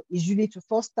structure is usually to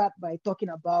first start by talking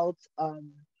about,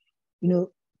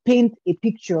 paint a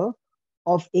picture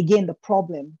of, again, the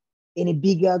problem in a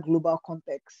bigger global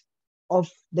context of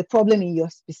the problem in your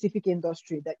specific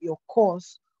industry that your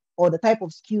course or the type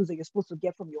of skills that you're supposed to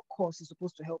get from your course is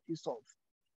supposed to help you solve,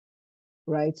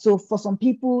 right? So for some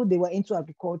people, they were into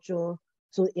agriculture.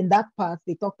 So in that part,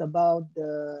 they talked about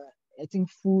I think,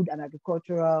 Food and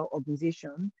Agricultural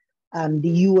Organization and the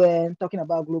UN talking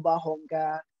about global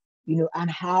hunger, and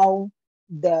how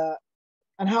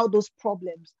those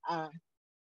problems are,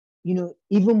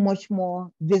 even much more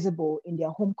visible in their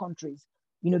home countries,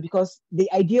 because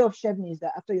the idea of Chevening is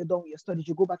that after you're done with your studies,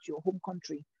 you go back to your home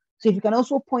country. So if you can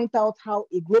also point out how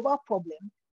a global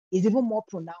problem is even more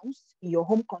pronounced in your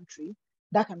home country,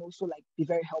 that can also like be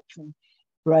very helpful,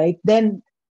 right? Then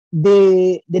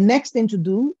the next thing to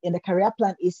do in the career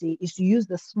plan essay is to use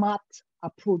the SMART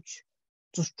approach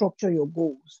to structure your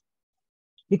goals.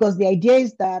 Because the idea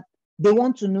is that they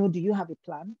want to know, do you have a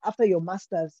plan after your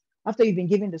master's, after you've been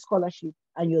given the scholarship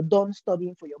and you're done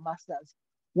studying for your master's?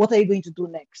 What are you going to do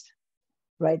next?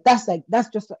 Right? That's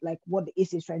just like what the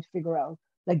essay is trying to figure out.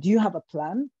 Like, do you have a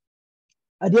plan?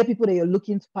 Are there people that you're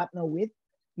looking to partner with?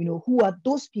 Who are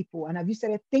those people? And have you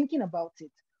started thinking about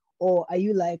it? Or are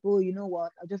you like, oh, you know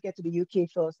what? I'll just get to the UK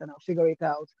first and I'll figure it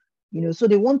out. So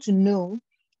they want to know,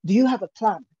 do you have a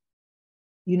plan?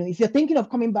 If you're thinking of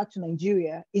coming back to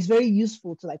Nigeria, it's very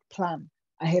useful to like plan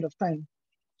ahead of time.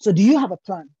 So do you have a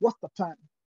plan? What's the plan?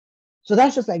 So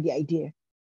that's just like the idea.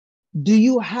 Do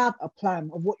you have a plan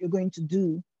of what you're going to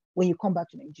do when you come back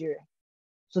to Nigeria?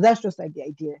 So that's just like the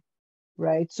idea,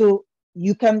 right? So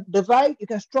you can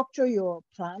structure your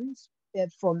plans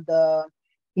from the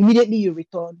immediately you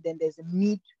return. Then there's a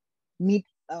mid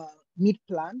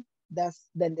plan.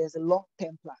 Then there's a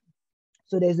long-term plan.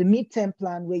 So there's a mid-term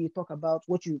plan where you talk about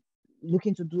what you're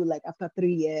looking to do like after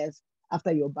 3 years,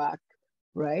 after you're back,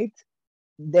 right?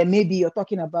 Then maybe you're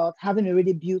talking about having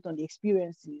already built on the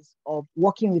experiences of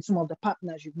working with some of the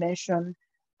partners you've mentioned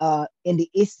in the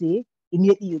essay.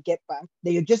 Immediately you get back,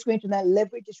 then you're just going to now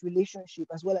leverage this relationship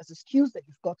as well as the skills that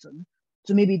you've gotten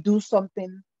to maybe do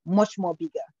something much more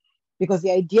bigger. Because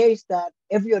the idea is that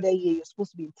every other year you're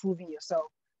supposed to be improving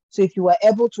yourself. So if you were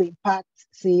able to impact,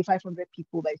 say, 500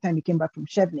 people by the time you came back from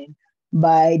Chevening,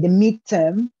 by the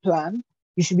midterm plan,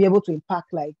 you should be able to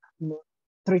impact like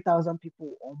 3,000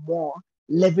 people or more,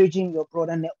 leveraging your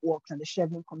broader networks and the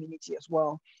Chevening community as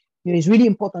well. It's really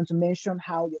important to mention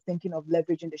how you're thinking of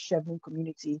leveraging the Chevening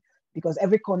community, because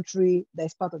every country that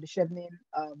is part of the Chevening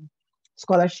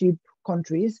scholarship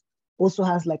countries also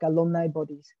has like alumni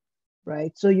bodies,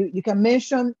 right? So you can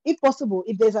mention, if possible,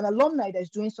 if there's an alumni that's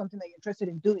doing something that you're interested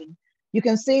in doing, you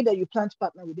can say that you plan to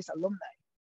partner with this alumni.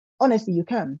 Honestly, you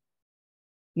can.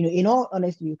 In all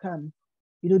honesty, you can.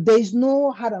 There's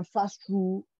no hard and fast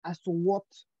rule as to what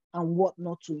and what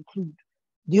not to include.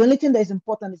 The only thing that is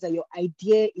important is that your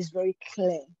idea is very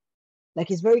clear. Like,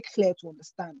 it's very clear to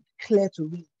understand, clear to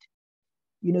read.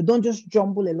 Don't just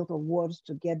jumble a lot of words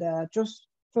together. Just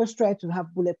first try to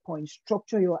have bullet points,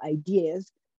 structure your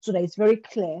ideas so that it's very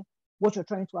clear what you're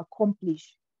trying to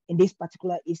accomplish in this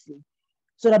particular essay.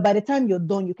 So that by the time you're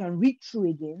done, you can read through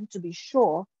again to be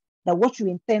sure that what you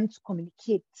intend to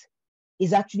communicate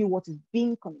is actually what is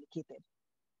being communicated.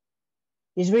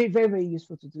 It's very, very, very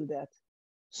useful to do that.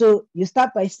 So you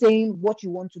start by saying what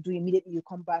you want to do immediately you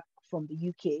come back from the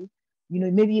UK.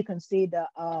 Maybe you can say that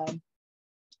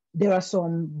there are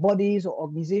some bodies or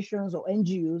organizations or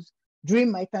NGOs.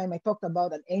 During my time, I talked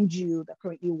about an NGO that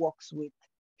currently works with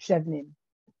Chevening,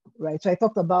 right? So I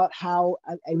talked about how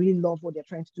I really love what they're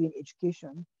trying to do in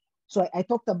education. So I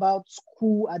talked about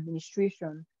school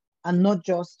administration and not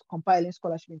just compiling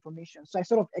scholarship information. So I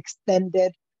sort of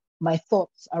extended my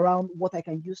thoughts around what I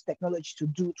can use technology to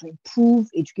do to improve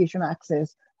education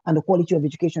access and the quality of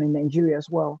education in Nigeria as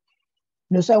well.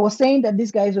 So I was saying that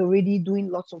these guys are already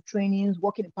doing lots of trainings,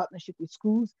 working in partnership with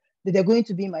schools, that they're going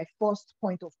to be my first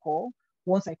point of call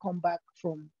once I come back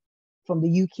from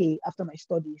the UK after my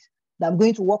studies. that I'm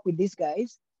going to work with these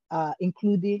guys,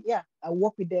 including, I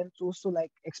work with them to also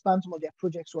like expand some of their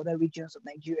projects to other regions of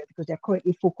Nigeria because they're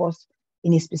currently focused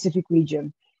in a specific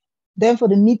region. Then for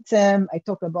the midterm, I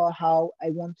talk about how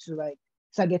I want to like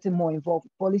start getting more involved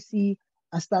with policy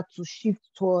and start to shift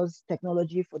towards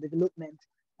technology for development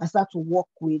and start to work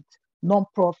with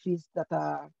non-profits that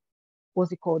are,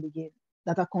 what's it called again?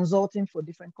 That are consulting for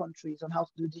different countries on how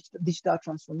to do digital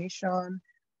transformation,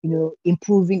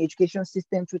 improving education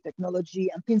system through technology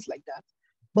and things like that.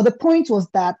 But the point was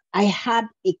that I had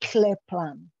a clear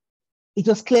plan. It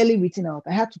was clearly written out.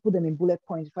 I had to put them in bullet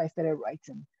points before I started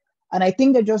writing. And I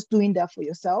think that just doing that for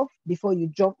yourself before you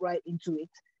jump right into it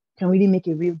can really make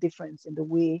a real difference in the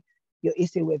way your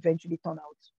essay will eventually turn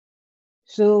out.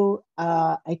 So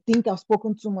I think I've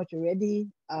spoken too much already,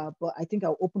 but I think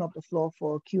I'll open up the floor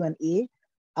for Q&A.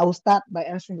 I will start by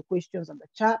answering the questions on the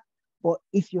chat, but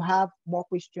if you have more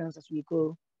questions as we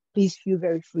go, please feel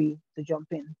very free to jump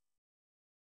in.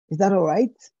 Is that all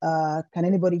right? Can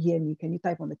anybody hear me? Can you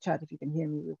type on the chat if you can hear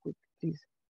me real quick, please?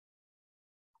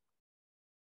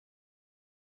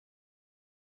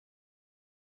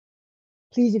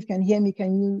 Please, if you can hear me,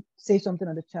 can you say something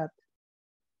on the chat?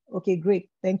 Okay, great.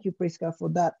 Thank you, Priska, for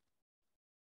that.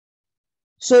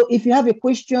 So if you have a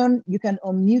question, you can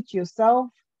unmute yourself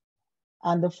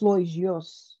and the floor is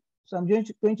yours. So I'm going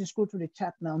to scroll through the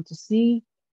chat now to see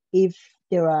if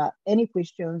there are any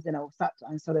questions, then I will start to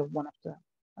answer them one after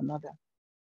another.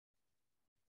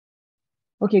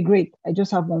 Okay, great. I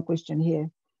just have one question here.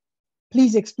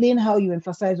 Please explain how you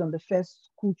emphasize on the first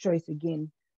school choice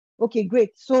again. Okay,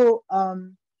 great. So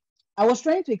I was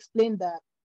trying to explain that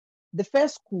the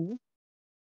first school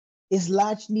is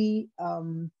largely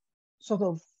sort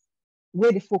of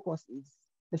where the focus is.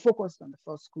 The focus is on the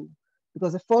first school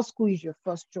because the first school is your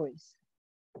first choice.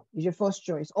 Is your first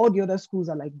choice. All the other schools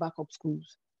are like backup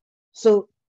schools. So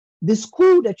the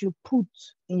school that you put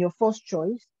in your first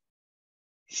choice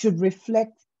should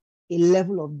reflect a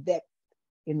level of depth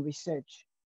in research.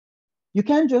 You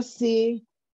can't just say,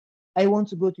 I want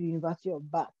to go to the University of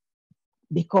Bath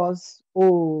because,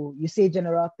 you say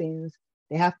general things.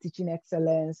 They have teaching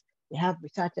excellence. They have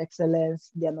research excellence.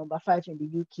 They're number 5 in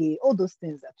the UK. All those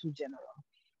things are too general.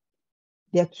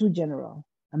 They're too general.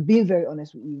 I'm being very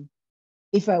honest with you.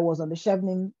 If I was on the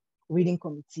Chevening reading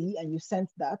committee and you sent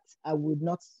that, I would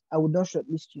not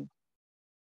shortlist you.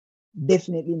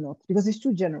 Definitely not, because it's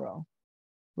too general,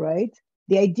 right?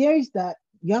 The idea is that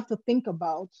you have to think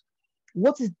about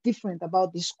what is different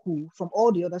about this school from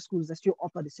all the other schools that still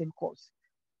offer the same course.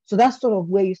 So that's sort of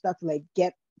where you start to like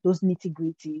get those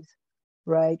nitty-gritties,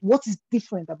 right? What is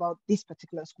different about this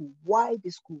particular school? Why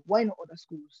this school? Why not other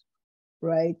schools,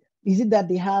 right? Is it that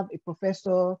they have a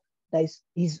professor that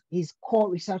is his core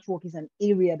research work is an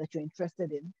area that you're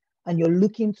interested in, and you're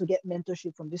looking to get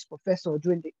mentorship from this professor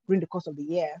during the course of the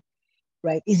year,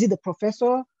 right? Is it the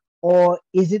professor, or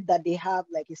is it that they have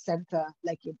like a center,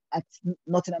 like at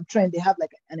Nottingham Trent, they have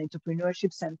like an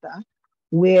entrepreneurship center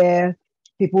where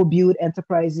people build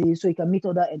enterprises, so you can meet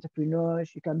other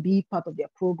entrepreneurs, you can be part of their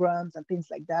programs and things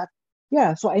like that.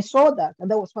 Yeah, so I saw that,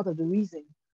 and that was part of the reason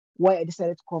why I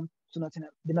decided to come to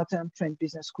the Nottingham Trent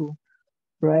Business School,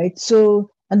 right? So,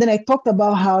 and then I talked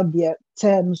about how their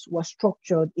terms were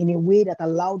structured in a way that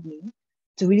allowed me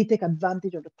to really take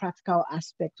advantage of the practical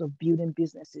aspects of building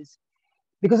businesses,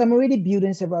 because I'm already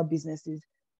building several businesses.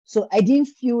 So I didn't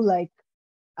feel like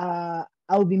I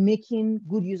would be making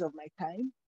good use of my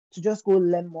time to just go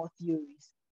learn more theories.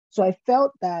 So I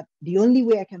felt that the only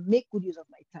way I can make good use of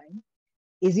my time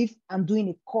is if I'm doing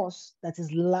a course that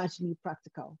is largely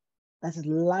practical.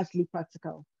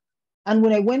 And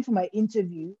when I went for my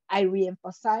interview, I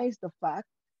re-emphasized the fact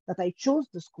that I chose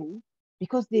the school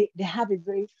because they have a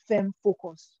very firm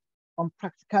focus on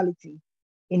practicality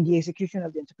in the execution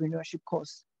of the entrepreneurship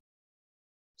course.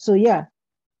 So yeah.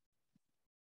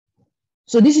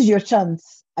 So this is your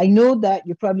chance. I know that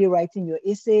you're probably writing your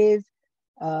essays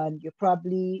and you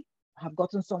probably have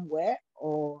gotten somewhere,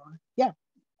 or yeah.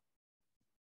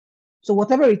 So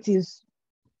whatever it is,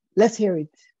 let's hear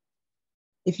it.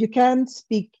 If you can't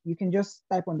speak, you can just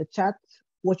type on the chat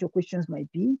what your questions might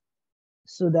be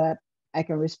so that I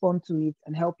can respond to it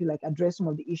and help you like address some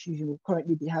of the issues you will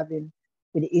currently be having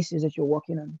with the issues that you're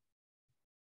working on.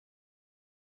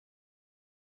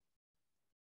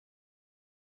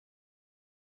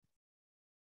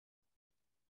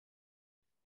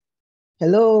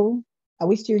 Hello, are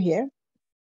we still here?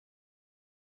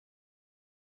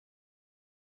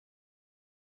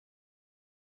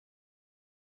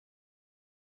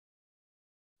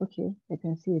 Okay, I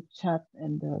can see a chat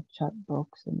and the chat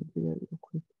box. Let me do that real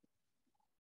quick.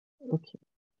 Okay.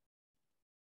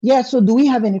 Yeah, so do we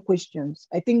have any questions?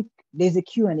 I think there's a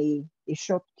Q&A, a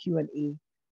short Q&A.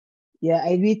 Yeah,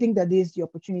 I really think that this is the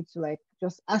opportunity to like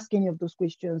just ask any of those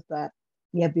questions that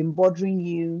may have been bothering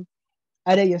you.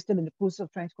 Either you're still in the process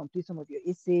of trying to complete some of your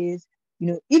essays,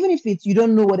 even if it's you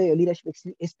don't know whether your leadership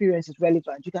experience is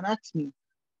relevant, you can ask me.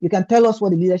 You can tell us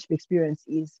what the leadership experience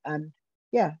is, and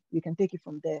yeah, we can take it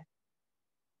from there.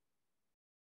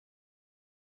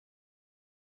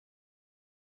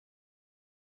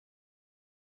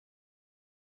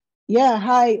 Yeah,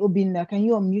 hi, Obinna. Can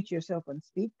you unmute yourself and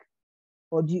speak?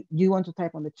 Or do you want to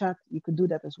type on the chat? You could do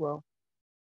that as well.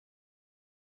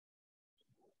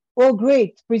 Oh,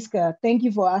 great, Priska. Thank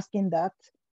you for asking that.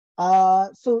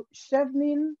 So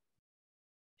Chevening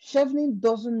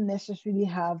doesn't necessarily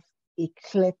have a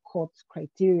clear-cut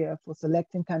criteria for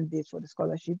selecting candidates for the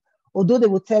scholarship, although they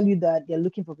will tell you that they're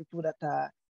looking for people that are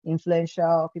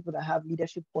influential, people that have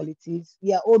leadership qualities.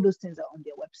 Yeah, all those things are on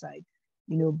their website,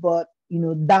 but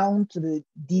down to the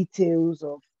details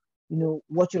of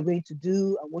what you're going to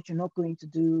do and what you're not going to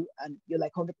do, and you're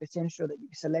like 100% sure that you'll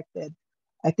be selected,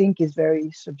 I think is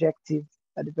very subjective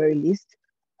at the very least.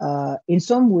 In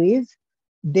some ways,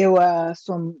 there were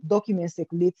some documents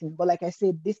circulating, but like I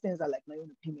said, these things are like my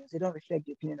own opinions. They don't reflect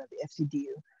the opinion of the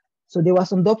FCDU. So there were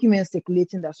some documents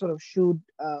circulating that sort of showed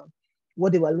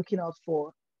what they were looking out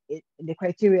for in the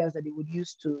criteria that they would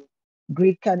use to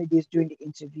grade candidates during the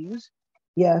interviews.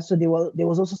 Yeah, so there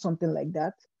was also something like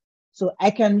that. So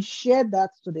I can share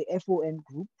that to the FON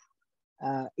group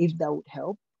if that would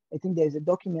help. I think there's a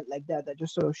document like that that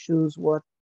just sort of shows what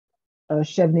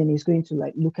Chevening is going to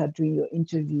like look at during your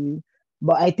interview.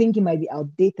 But I think it might be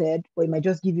outdated, but it might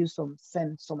just give you some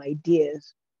sense, some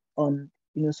ideas on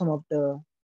some of the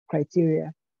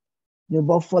criteria.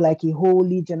 But for like a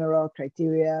wholly general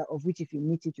criteria of which if you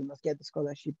meet it, you must get the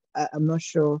scholarship. I'm not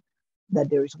sure that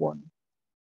there is one.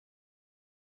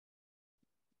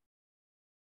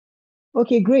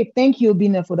 Okay, great. Thank you,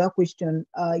 Obina, for that question.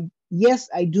 Yes,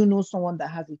 I do know someone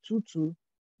that has a tutu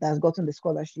that has gotten the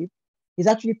scholarship. He's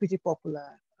actually pretty popular.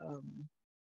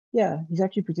 Yeah, he's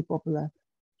actually pretty popular.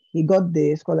 He got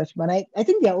the scholarship, and I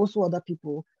think there are also other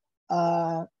people.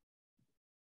 Uh,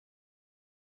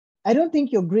 I don't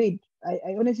think your grade.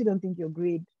 I honestly don't think your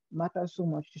grade matters so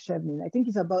much to Chevening. I think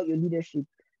it's about your leadership,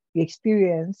 your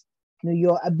experience,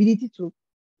 your ability to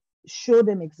show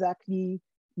them exactly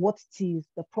what it is,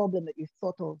 the problem that you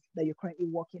thought of that you're currently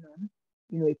working on,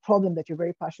 a problem that you're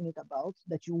very passionate about,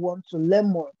 that you want to learn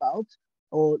more about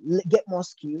or get more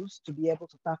skills to be able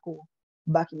to tackle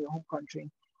back in your home country.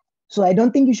 So I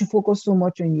don't think you should focus so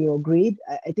much on your grade.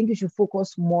 I think you should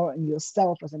focus more on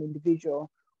yourself as an individual.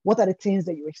 What are the things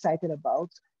that you're excited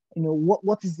about?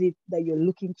 What is it that you're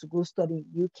looking to go study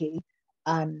in UK?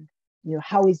 And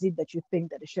how is it that you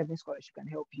think that the Chevening Scholarship can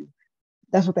help you?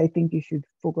 That's what I think you should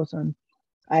focus on.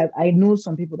 I know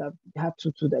some people that have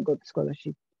tutu that got the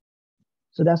scholarship.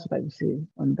 So that's what I would say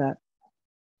on that.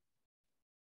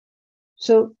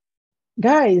 So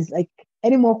guys, like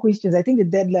any more questions? I think the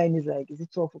deadline is like, is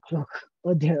it 12 o'clock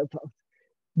or thereabout?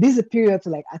 This is a period to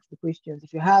like ask the questions.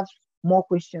 If you have more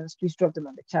questions, please drop them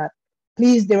on the chat.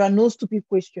 Please, there are no stupid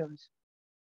questions.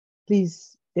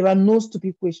 Please, there are no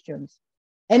stupid questions.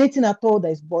 Anything at all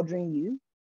that is bothering you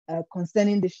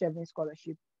concerning the Chevening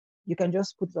Scholarship, you can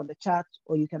just put it on the chat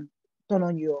or you can turn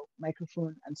on your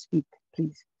microphone and speak,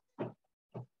 please.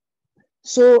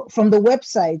 So from the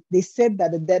website, they said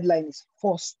that the deadline is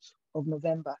 1st of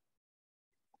November.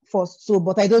 1st, so,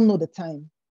 but I don't know the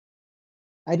time.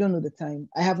 I don't know the time.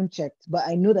 I haven't checked, but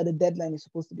I know that the deadline is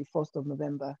supposed to be 1st of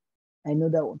November. I know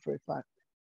that one for a fact.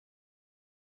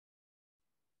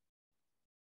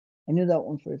 I know that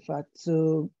one for a fact.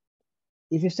 So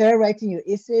if you started writing your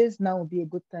essays, now would be a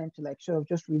good time to like sort of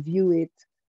just review it,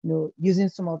 using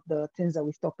some of the things that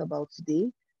we've talked about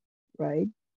today, right?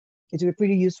 It will be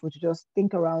pretty useful to just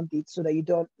think around it so that you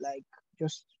don't like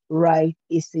just write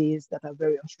essays that are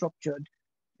very unstructured,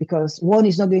 because one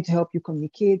is not going to help you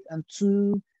communicate, and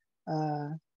two,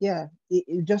 yeah,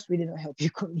 it just really not help you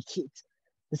communicate.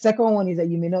 The second one is that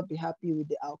you may not be happy with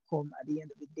the outcome at the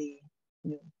end of the day.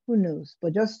 Who knows?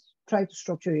 But just try to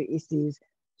structure your essays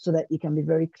so that it can be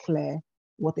very clear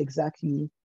what exactly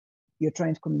you're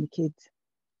trying to communicate.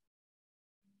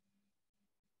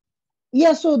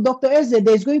 Yeah, so Dr. Eze,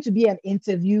 there's going to be an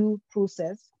interview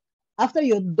process. After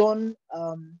you're done,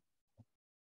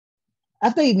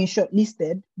 after you've been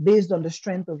shortlisted based on the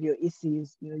strength of your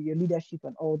essays, your leadership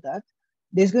and all that,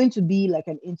 there's going to be like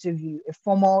an interview, a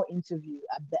formal interview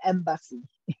at the embassy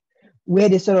where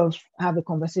they sort of have a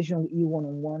conversation with you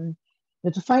one-on-one,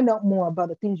 to find out more about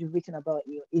the things you've written about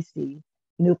in your essay.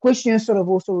 Questions sort of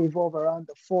also revolve around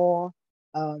the four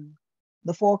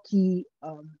the 4 key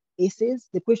ACEs.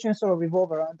 The questions sort of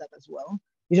revolve around that as well.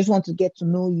 You just want to get to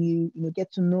know you,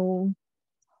 get to know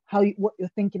what you're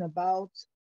thinking about,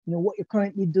 what you're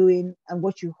currently doing, and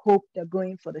what you hope that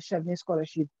going for the Chevening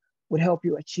Scholarship would help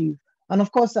you achieve. And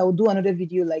of course, I will do another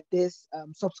video like this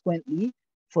subsequently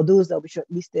for those that will be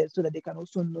shortlisted so that they can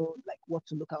also know like what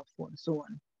to look out for and so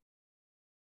on.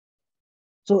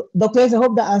 So, Dr. S, I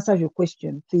hope that answers your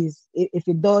question. Please, if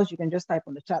it does, you can just type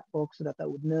on the chat box so that I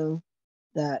would know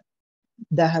that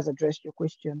that has addressed your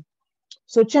question.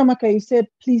 So, Chiamaka, you said,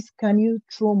 please, can you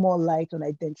throw more light on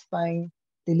identifying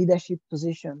the leadership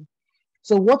position?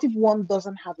 So what if one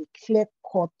doesn't have a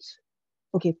clear-cut,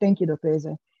 okay, thank you, Dr.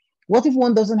 Eze. What if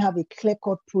one doesn't have a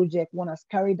clear-cut project one has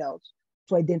carried out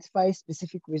to identify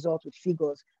specific results with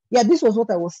figures? Yeah, this was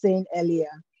what I was saying earlier.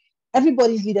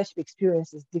 Everybody's leadership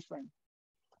experience is different.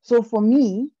 So for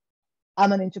me,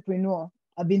 I'm an entrepreneur.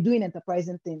 I've been doing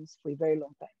enterprising things for a very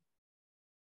long time.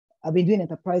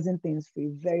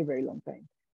 very, very long time.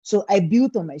 So I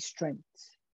built on my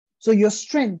strengths. So your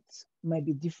strengths might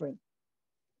be different.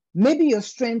 Maybe your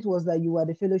strength was that you were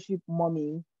the fellowship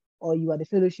mommy or you were the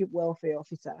fellowship welfare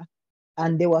officer,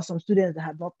 and there were some students that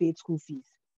had not paid school fees.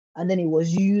 And then it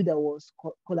was you that was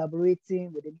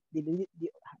collaborating with the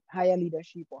higher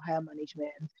leadership or higher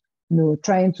management,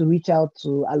 trying to reach out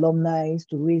to alumni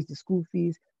to raise the school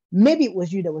fees. Maybe it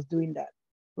was you that was doing that,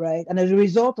 right? And as a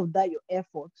result of that, your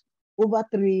effort, over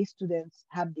 3 students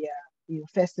had their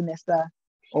first semester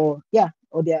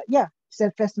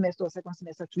first semester or second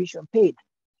semester tuition paid.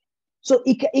 So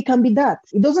it can be that.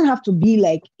 It doesn't have to be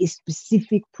like a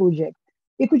specific project.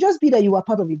 It could just be that you were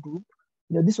part of a group,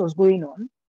 this was going on,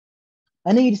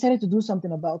 and then you decided to do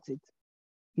something about it.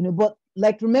 But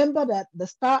like remember that the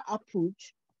STAR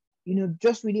approach,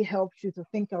 just really helps you to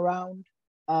think around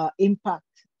impact,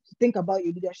 to think about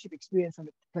your leadership experience from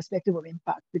the perspective of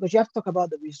impact, because you have to talk about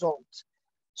the results.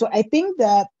 So I think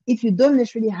that if you don't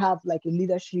necessarily have like a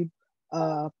leadership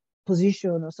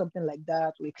position or something like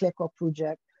that, or a clear-cut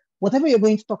project, whatever you're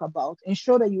going to talk about,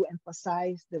 ensure that you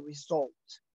emphasize the result.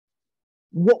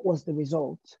 What was the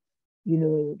result?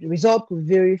 The result could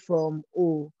vary from,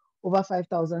 over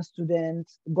 5,000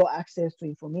 students got access to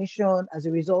information as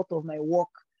a result of my work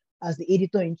as the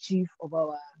editor-in-chief of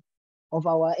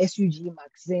our SUG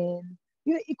magazine.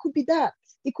 It could be that.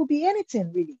 It could be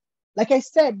anything, really. Like I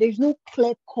said, there's no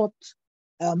clear-cut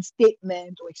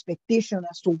statement or expectation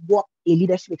as to what a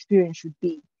leadership experience should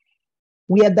be.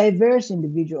 We are diverse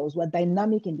individuals, we're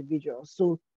dynamic individuals.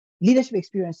 So leadership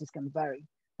experiences can vary.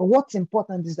 But what's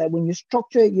important is that when you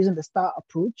structure it using the STAR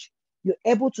approach, you're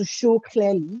able to show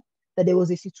clearly that there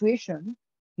was a situation,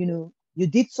 you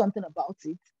did something about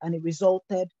it and it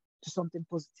resulted to something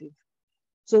positive.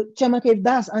 So Chiamaka, if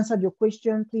that's answered your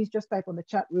question, please just type on the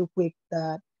chat real quick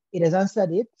that it has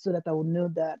answered it so that I will know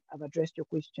that I've addressed your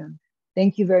question.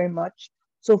 Thank you very much.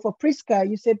 So for Priska,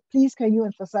 you said, please can you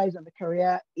emphasize on the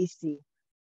career AC?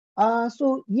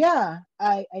 So yeah,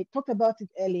 I talked about it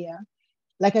earlier.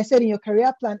 Like I said, in your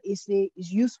career plan essay,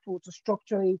 it's useful to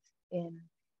structure it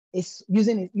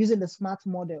using the SMART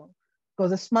model, because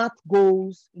the SMART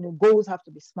goals, goals have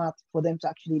to be smart for them to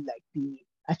actually like be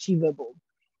achievable,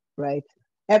 right?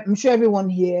 I'm sure everyone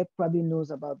here probably knows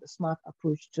about the SMART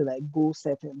approach to like goal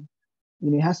setting.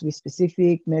 It has to be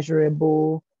specific,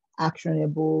 measurable,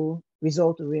 actionable,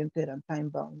 result-oriented, and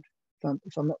time-bound,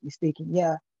 if I'm not mistaken.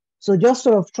 Yeah. So just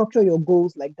sort of structure your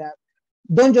goals like that.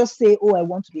 Don't just say, I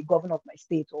want to be governor of my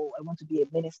state, or I want to be a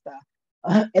minister.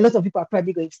 A lot of people are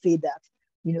probably going to say that,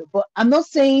 but I'm not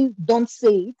saying don't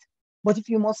say it, but if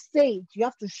you must say it, you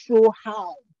have to show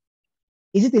how.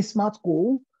 Is it a SMART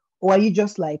goal, or are you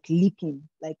just like leaping?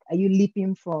 Like, are you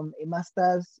leaping from a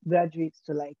master's graduate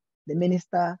to like the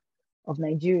minister of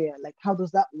Nigeria? Like, how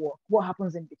does that work? What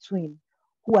happens in between?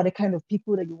 Who are the kind of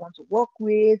people that you want to work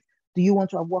with? Do you want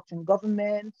to have worked in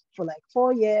government for like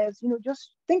 4 years?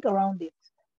 Just think around it.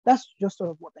 That's just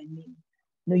sort of what I mean.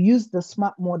 Use the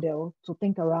SMART model to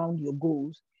think around your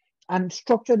goals and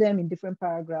structure them in different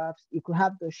paragraphs. You could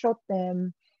have the short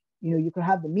term, you could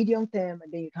have the medium term,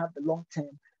 and then you can have the long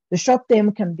term. The short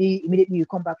term can be immediately you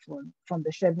come back from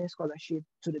the Chevening Scholarship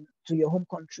to your home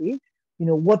country.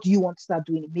 What do you want to start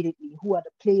doing immediately? Who are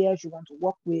the players you want to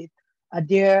work with? Are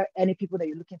there any people that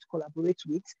you're looking to collaborate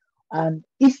with? And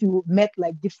if you met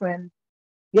like different,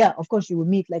 of course you will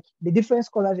meet like the different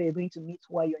scholars that you're going to meet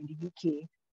while you're in the UK.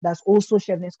 That's also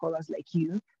Chevening scholars like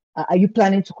you. Are you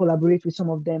planning to collaborate with some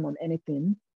of them on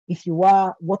anything? If you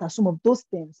are, what are some of those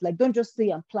things? Like, don't just say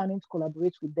I'm planning to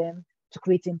collaborate with them to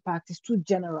create impact. It's too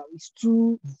general. It's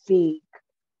too vague.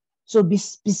 So be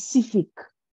specific.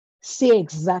 Say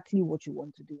exactly what you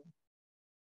want to do.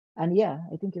 And yeah,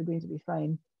 I think you're going to be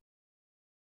fine.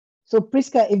 So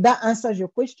Priska, if that answers your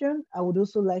question, I would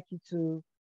also like you to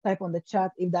type on the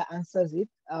chat if that answers it.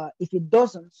 If it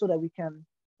doesn't, so that we can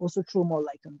also throw more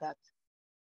light on that.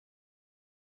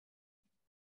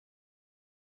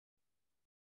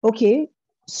 Okay,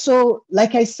 so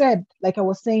like I said, like I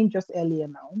was saying just earlier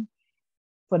now,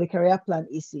 for the career plan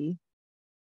EC,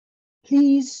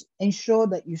 please ensure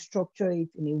that you structure it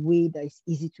in a way that is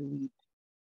easy to read.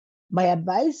 My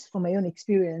advice from my own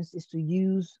experience is to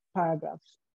use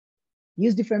paragraphs.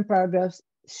 Use different paragraphs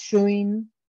showing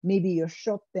maybe your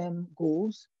short-term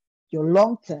goals, your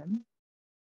long-term,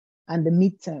 and the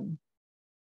mid-term.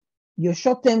 Your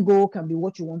short-term goal can be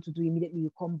what you want to do immediately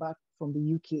you come back from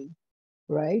the UK,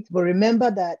 right? But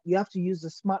remember that you have to use the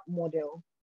SMART model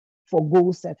for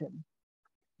goal setting.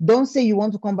 Don't say you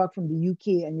want to come back from the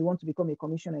UK and you want to become a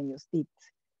commissioner in your state.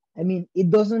 I mean, it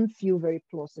doesn't feel very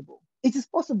plausible. It is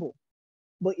possible,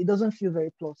 but it doesn't feel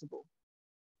very plausible,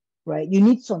 right? You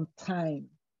need some time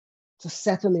to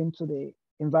settle into the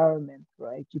environment,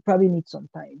 right? You probably need some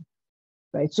time,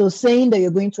 right? So saying that you're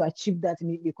going to achieve that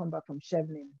immediately you come back from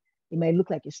Chevening, it might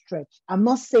look like a stretch. I'm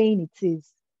not saying it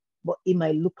is, but it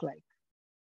might look like,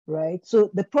 right? So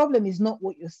the problem is not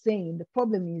what you're saying. The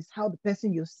problem is how the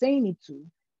person you're saying it to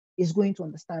is going to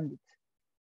understand it.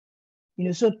 You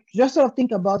know, so just sort of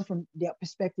think about it from their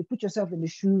perspective. Put yourself in the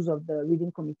shoes of the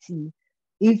reading committee.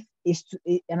 If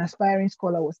an aspiring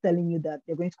scholar was telling you that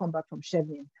they're going to come back from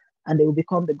Chevening and they will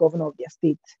become the governor of their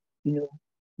state, you know,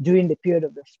 during the period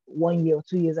of the 1 year or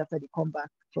 2 years after they come back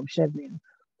from Chevening,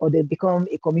 or they become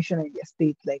a commissioner in their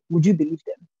state, like, would you believe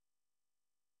them?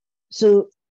 So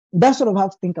that's sort of how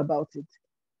to think about it.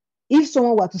 If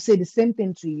someone were to say the same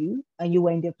thing to you and you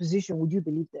were in their position, would you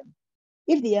believe them?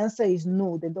 If the answer is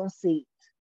no, then don't say it.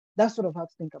 That's sort of how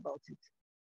to think about it.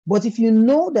 But if you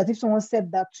know that if someone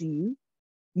said that to you,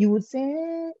 you would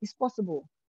say, it's possible,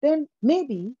 then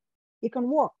maybe it can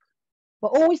work.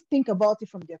 But always think about it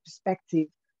from their perspective,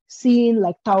 seeing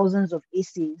like thousands of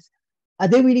essays. Are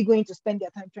they really going to spend their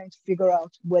time trying to figure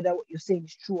out whether what you're saying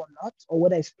is true or not, or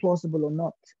whether it's plausible or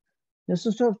not?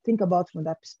 So sort of think about it from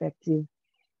that perspective.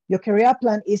 Your career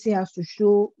plan essay has to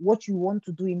show what you want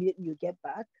to do immediately you get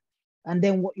back, and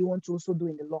then what you want to also do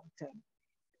in the long term.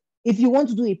 If you want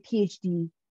to do a PhD,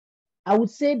 I would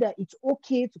say that it's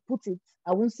okay to put it.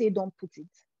 I won't say don't put it,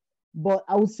 but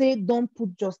I would say don't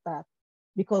put just that,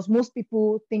 because most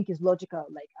people think it's logical.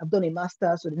 Like, I've done a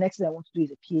master, so the next thing I want to do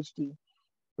is a PhD,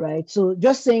 right? So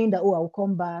just saying that, oh, I'll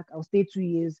come back, I'll stay 2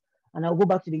 years, and I'll go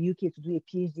back to the UK to do a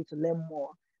PhD to learn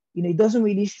more. You know, it doesn't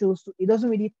really show, it doesn't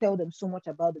really tell them so much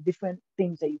about the different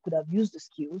things that you could have used the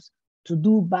skills to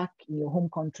do back in your home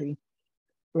country,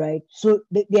 right? So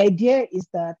the idea is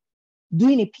that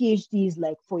doing a PhD is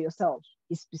like for yourself,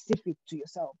 is specific to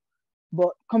yourself.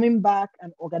 But coming back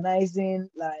and organizing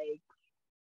like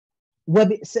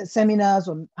seminars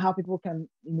on how people can,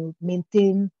 you know,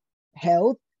 maintain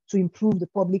health to improve the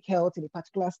public health in a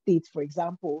particular state, for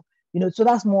example, you know, so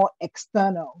that's more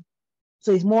external.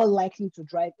 So it's more likely to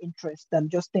drive interest than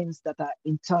just things that are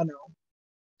internal.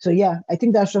 So yeah, I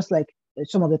think that's just like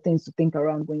some of the things to think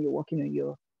around when you're working on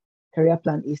your career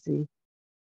plan essay.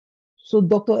 So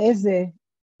Dr. Eze,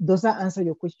 does that answer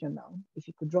your question now? If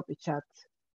you could drop a chat,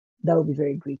 that would be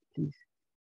very great, please.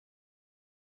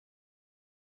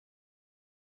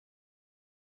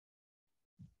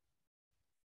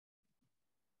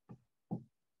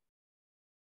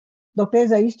 Dr.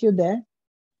 Eze, are you still there?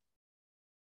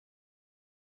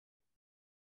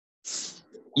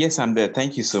 Yes, I'm there.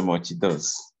 Thank you so much. It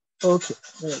does. Okay,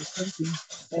 thank you.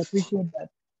 I appreciate that.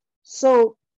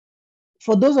 So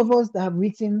for those of us that have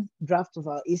written drafts of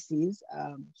our essays,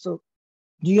 so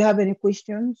do you have any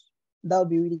questions? That would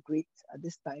be really great at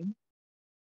this time.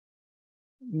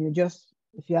 You know, just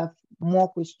if you have more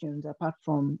questions apart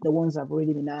from the ones that have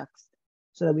already been asked,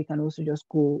 so that we can also just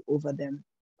go over them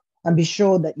and be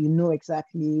sure that you know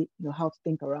exactly, you know, how to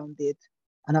think around it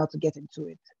and how to get into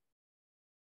it.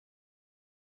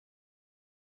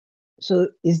 So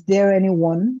is there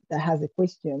anyone that has a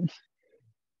question?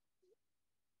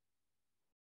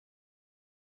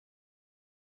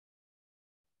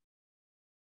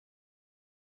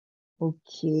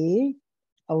 Okay,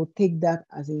 I will take that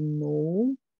as a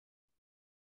no.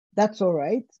 That's all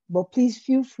right, but please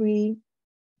feel free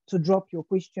to drop your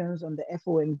questions on the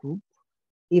FOM group,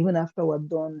 even after we're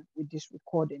done with this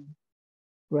recording,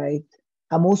 right?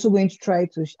 I'm also going to try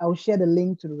to, I'll share the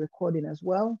link to the recording as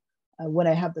well. When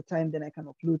I have the time, then I can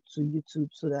upload to YouTube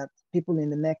so that people in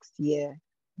the next year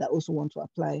that also want to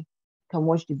apply can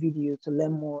watch the video to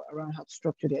learn more around how to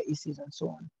structure their essays and so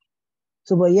on.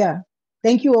 So, but yeah,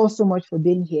 thank you all so much for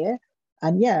being here.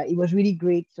 And yeah, it was really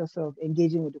great just sort of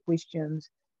engaging with the questions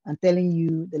and telling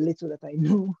you the little that I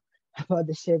know about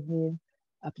the Chevening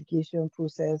application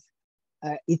process.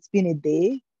 It's been a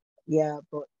day, yeah,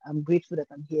 but I'm grateful that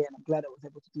I'm here and I'm glad I was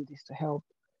able to do this to help.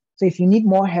 So if you need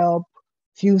more help,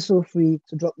 feel so free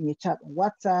to drop me a chat on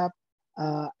WhatsApp.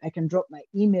 I can drop my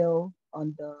email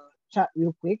on the chat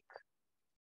real quick.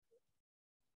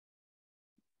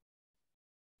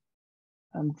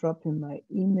 I'm dropping my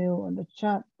email on the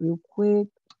chat real quick.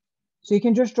 So you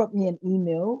can just drop me an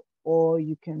email, or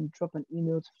you can drop an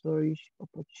email to Flourish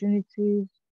Opportunities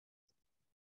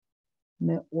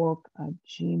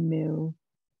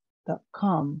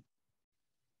network@gmail.com.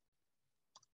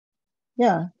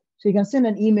 Yeah, so you can send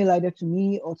an email either to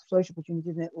me or to Flourish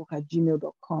Opportunities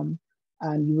network@gmail.com,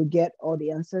 and you will get all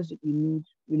the answers that you need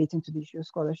relating to the issue of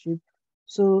scholarship.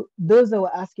 So those that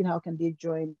were asking how can they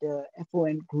join the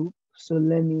FON group, so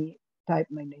let me type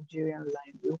my Nigerian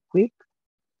line real quick.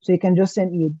 So you can just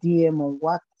send me a DM on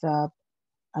WhatsApp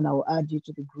and I will add you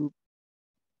to the group.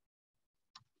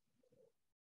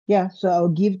 Yeah, so I'll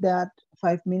give that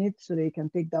 5 minutes so that you can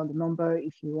take down the number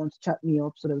if you want to chat me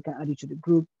up so that we can add you to the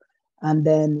group, and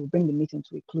then we'll bring the meeting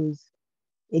to a close.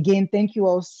 Again, thank you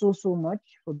all so much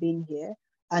for being here.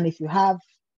 And if you have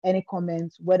any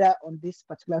comments, whether on this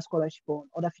particular scholarship or on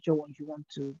other future ones you want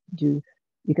to do,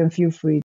 you can feel free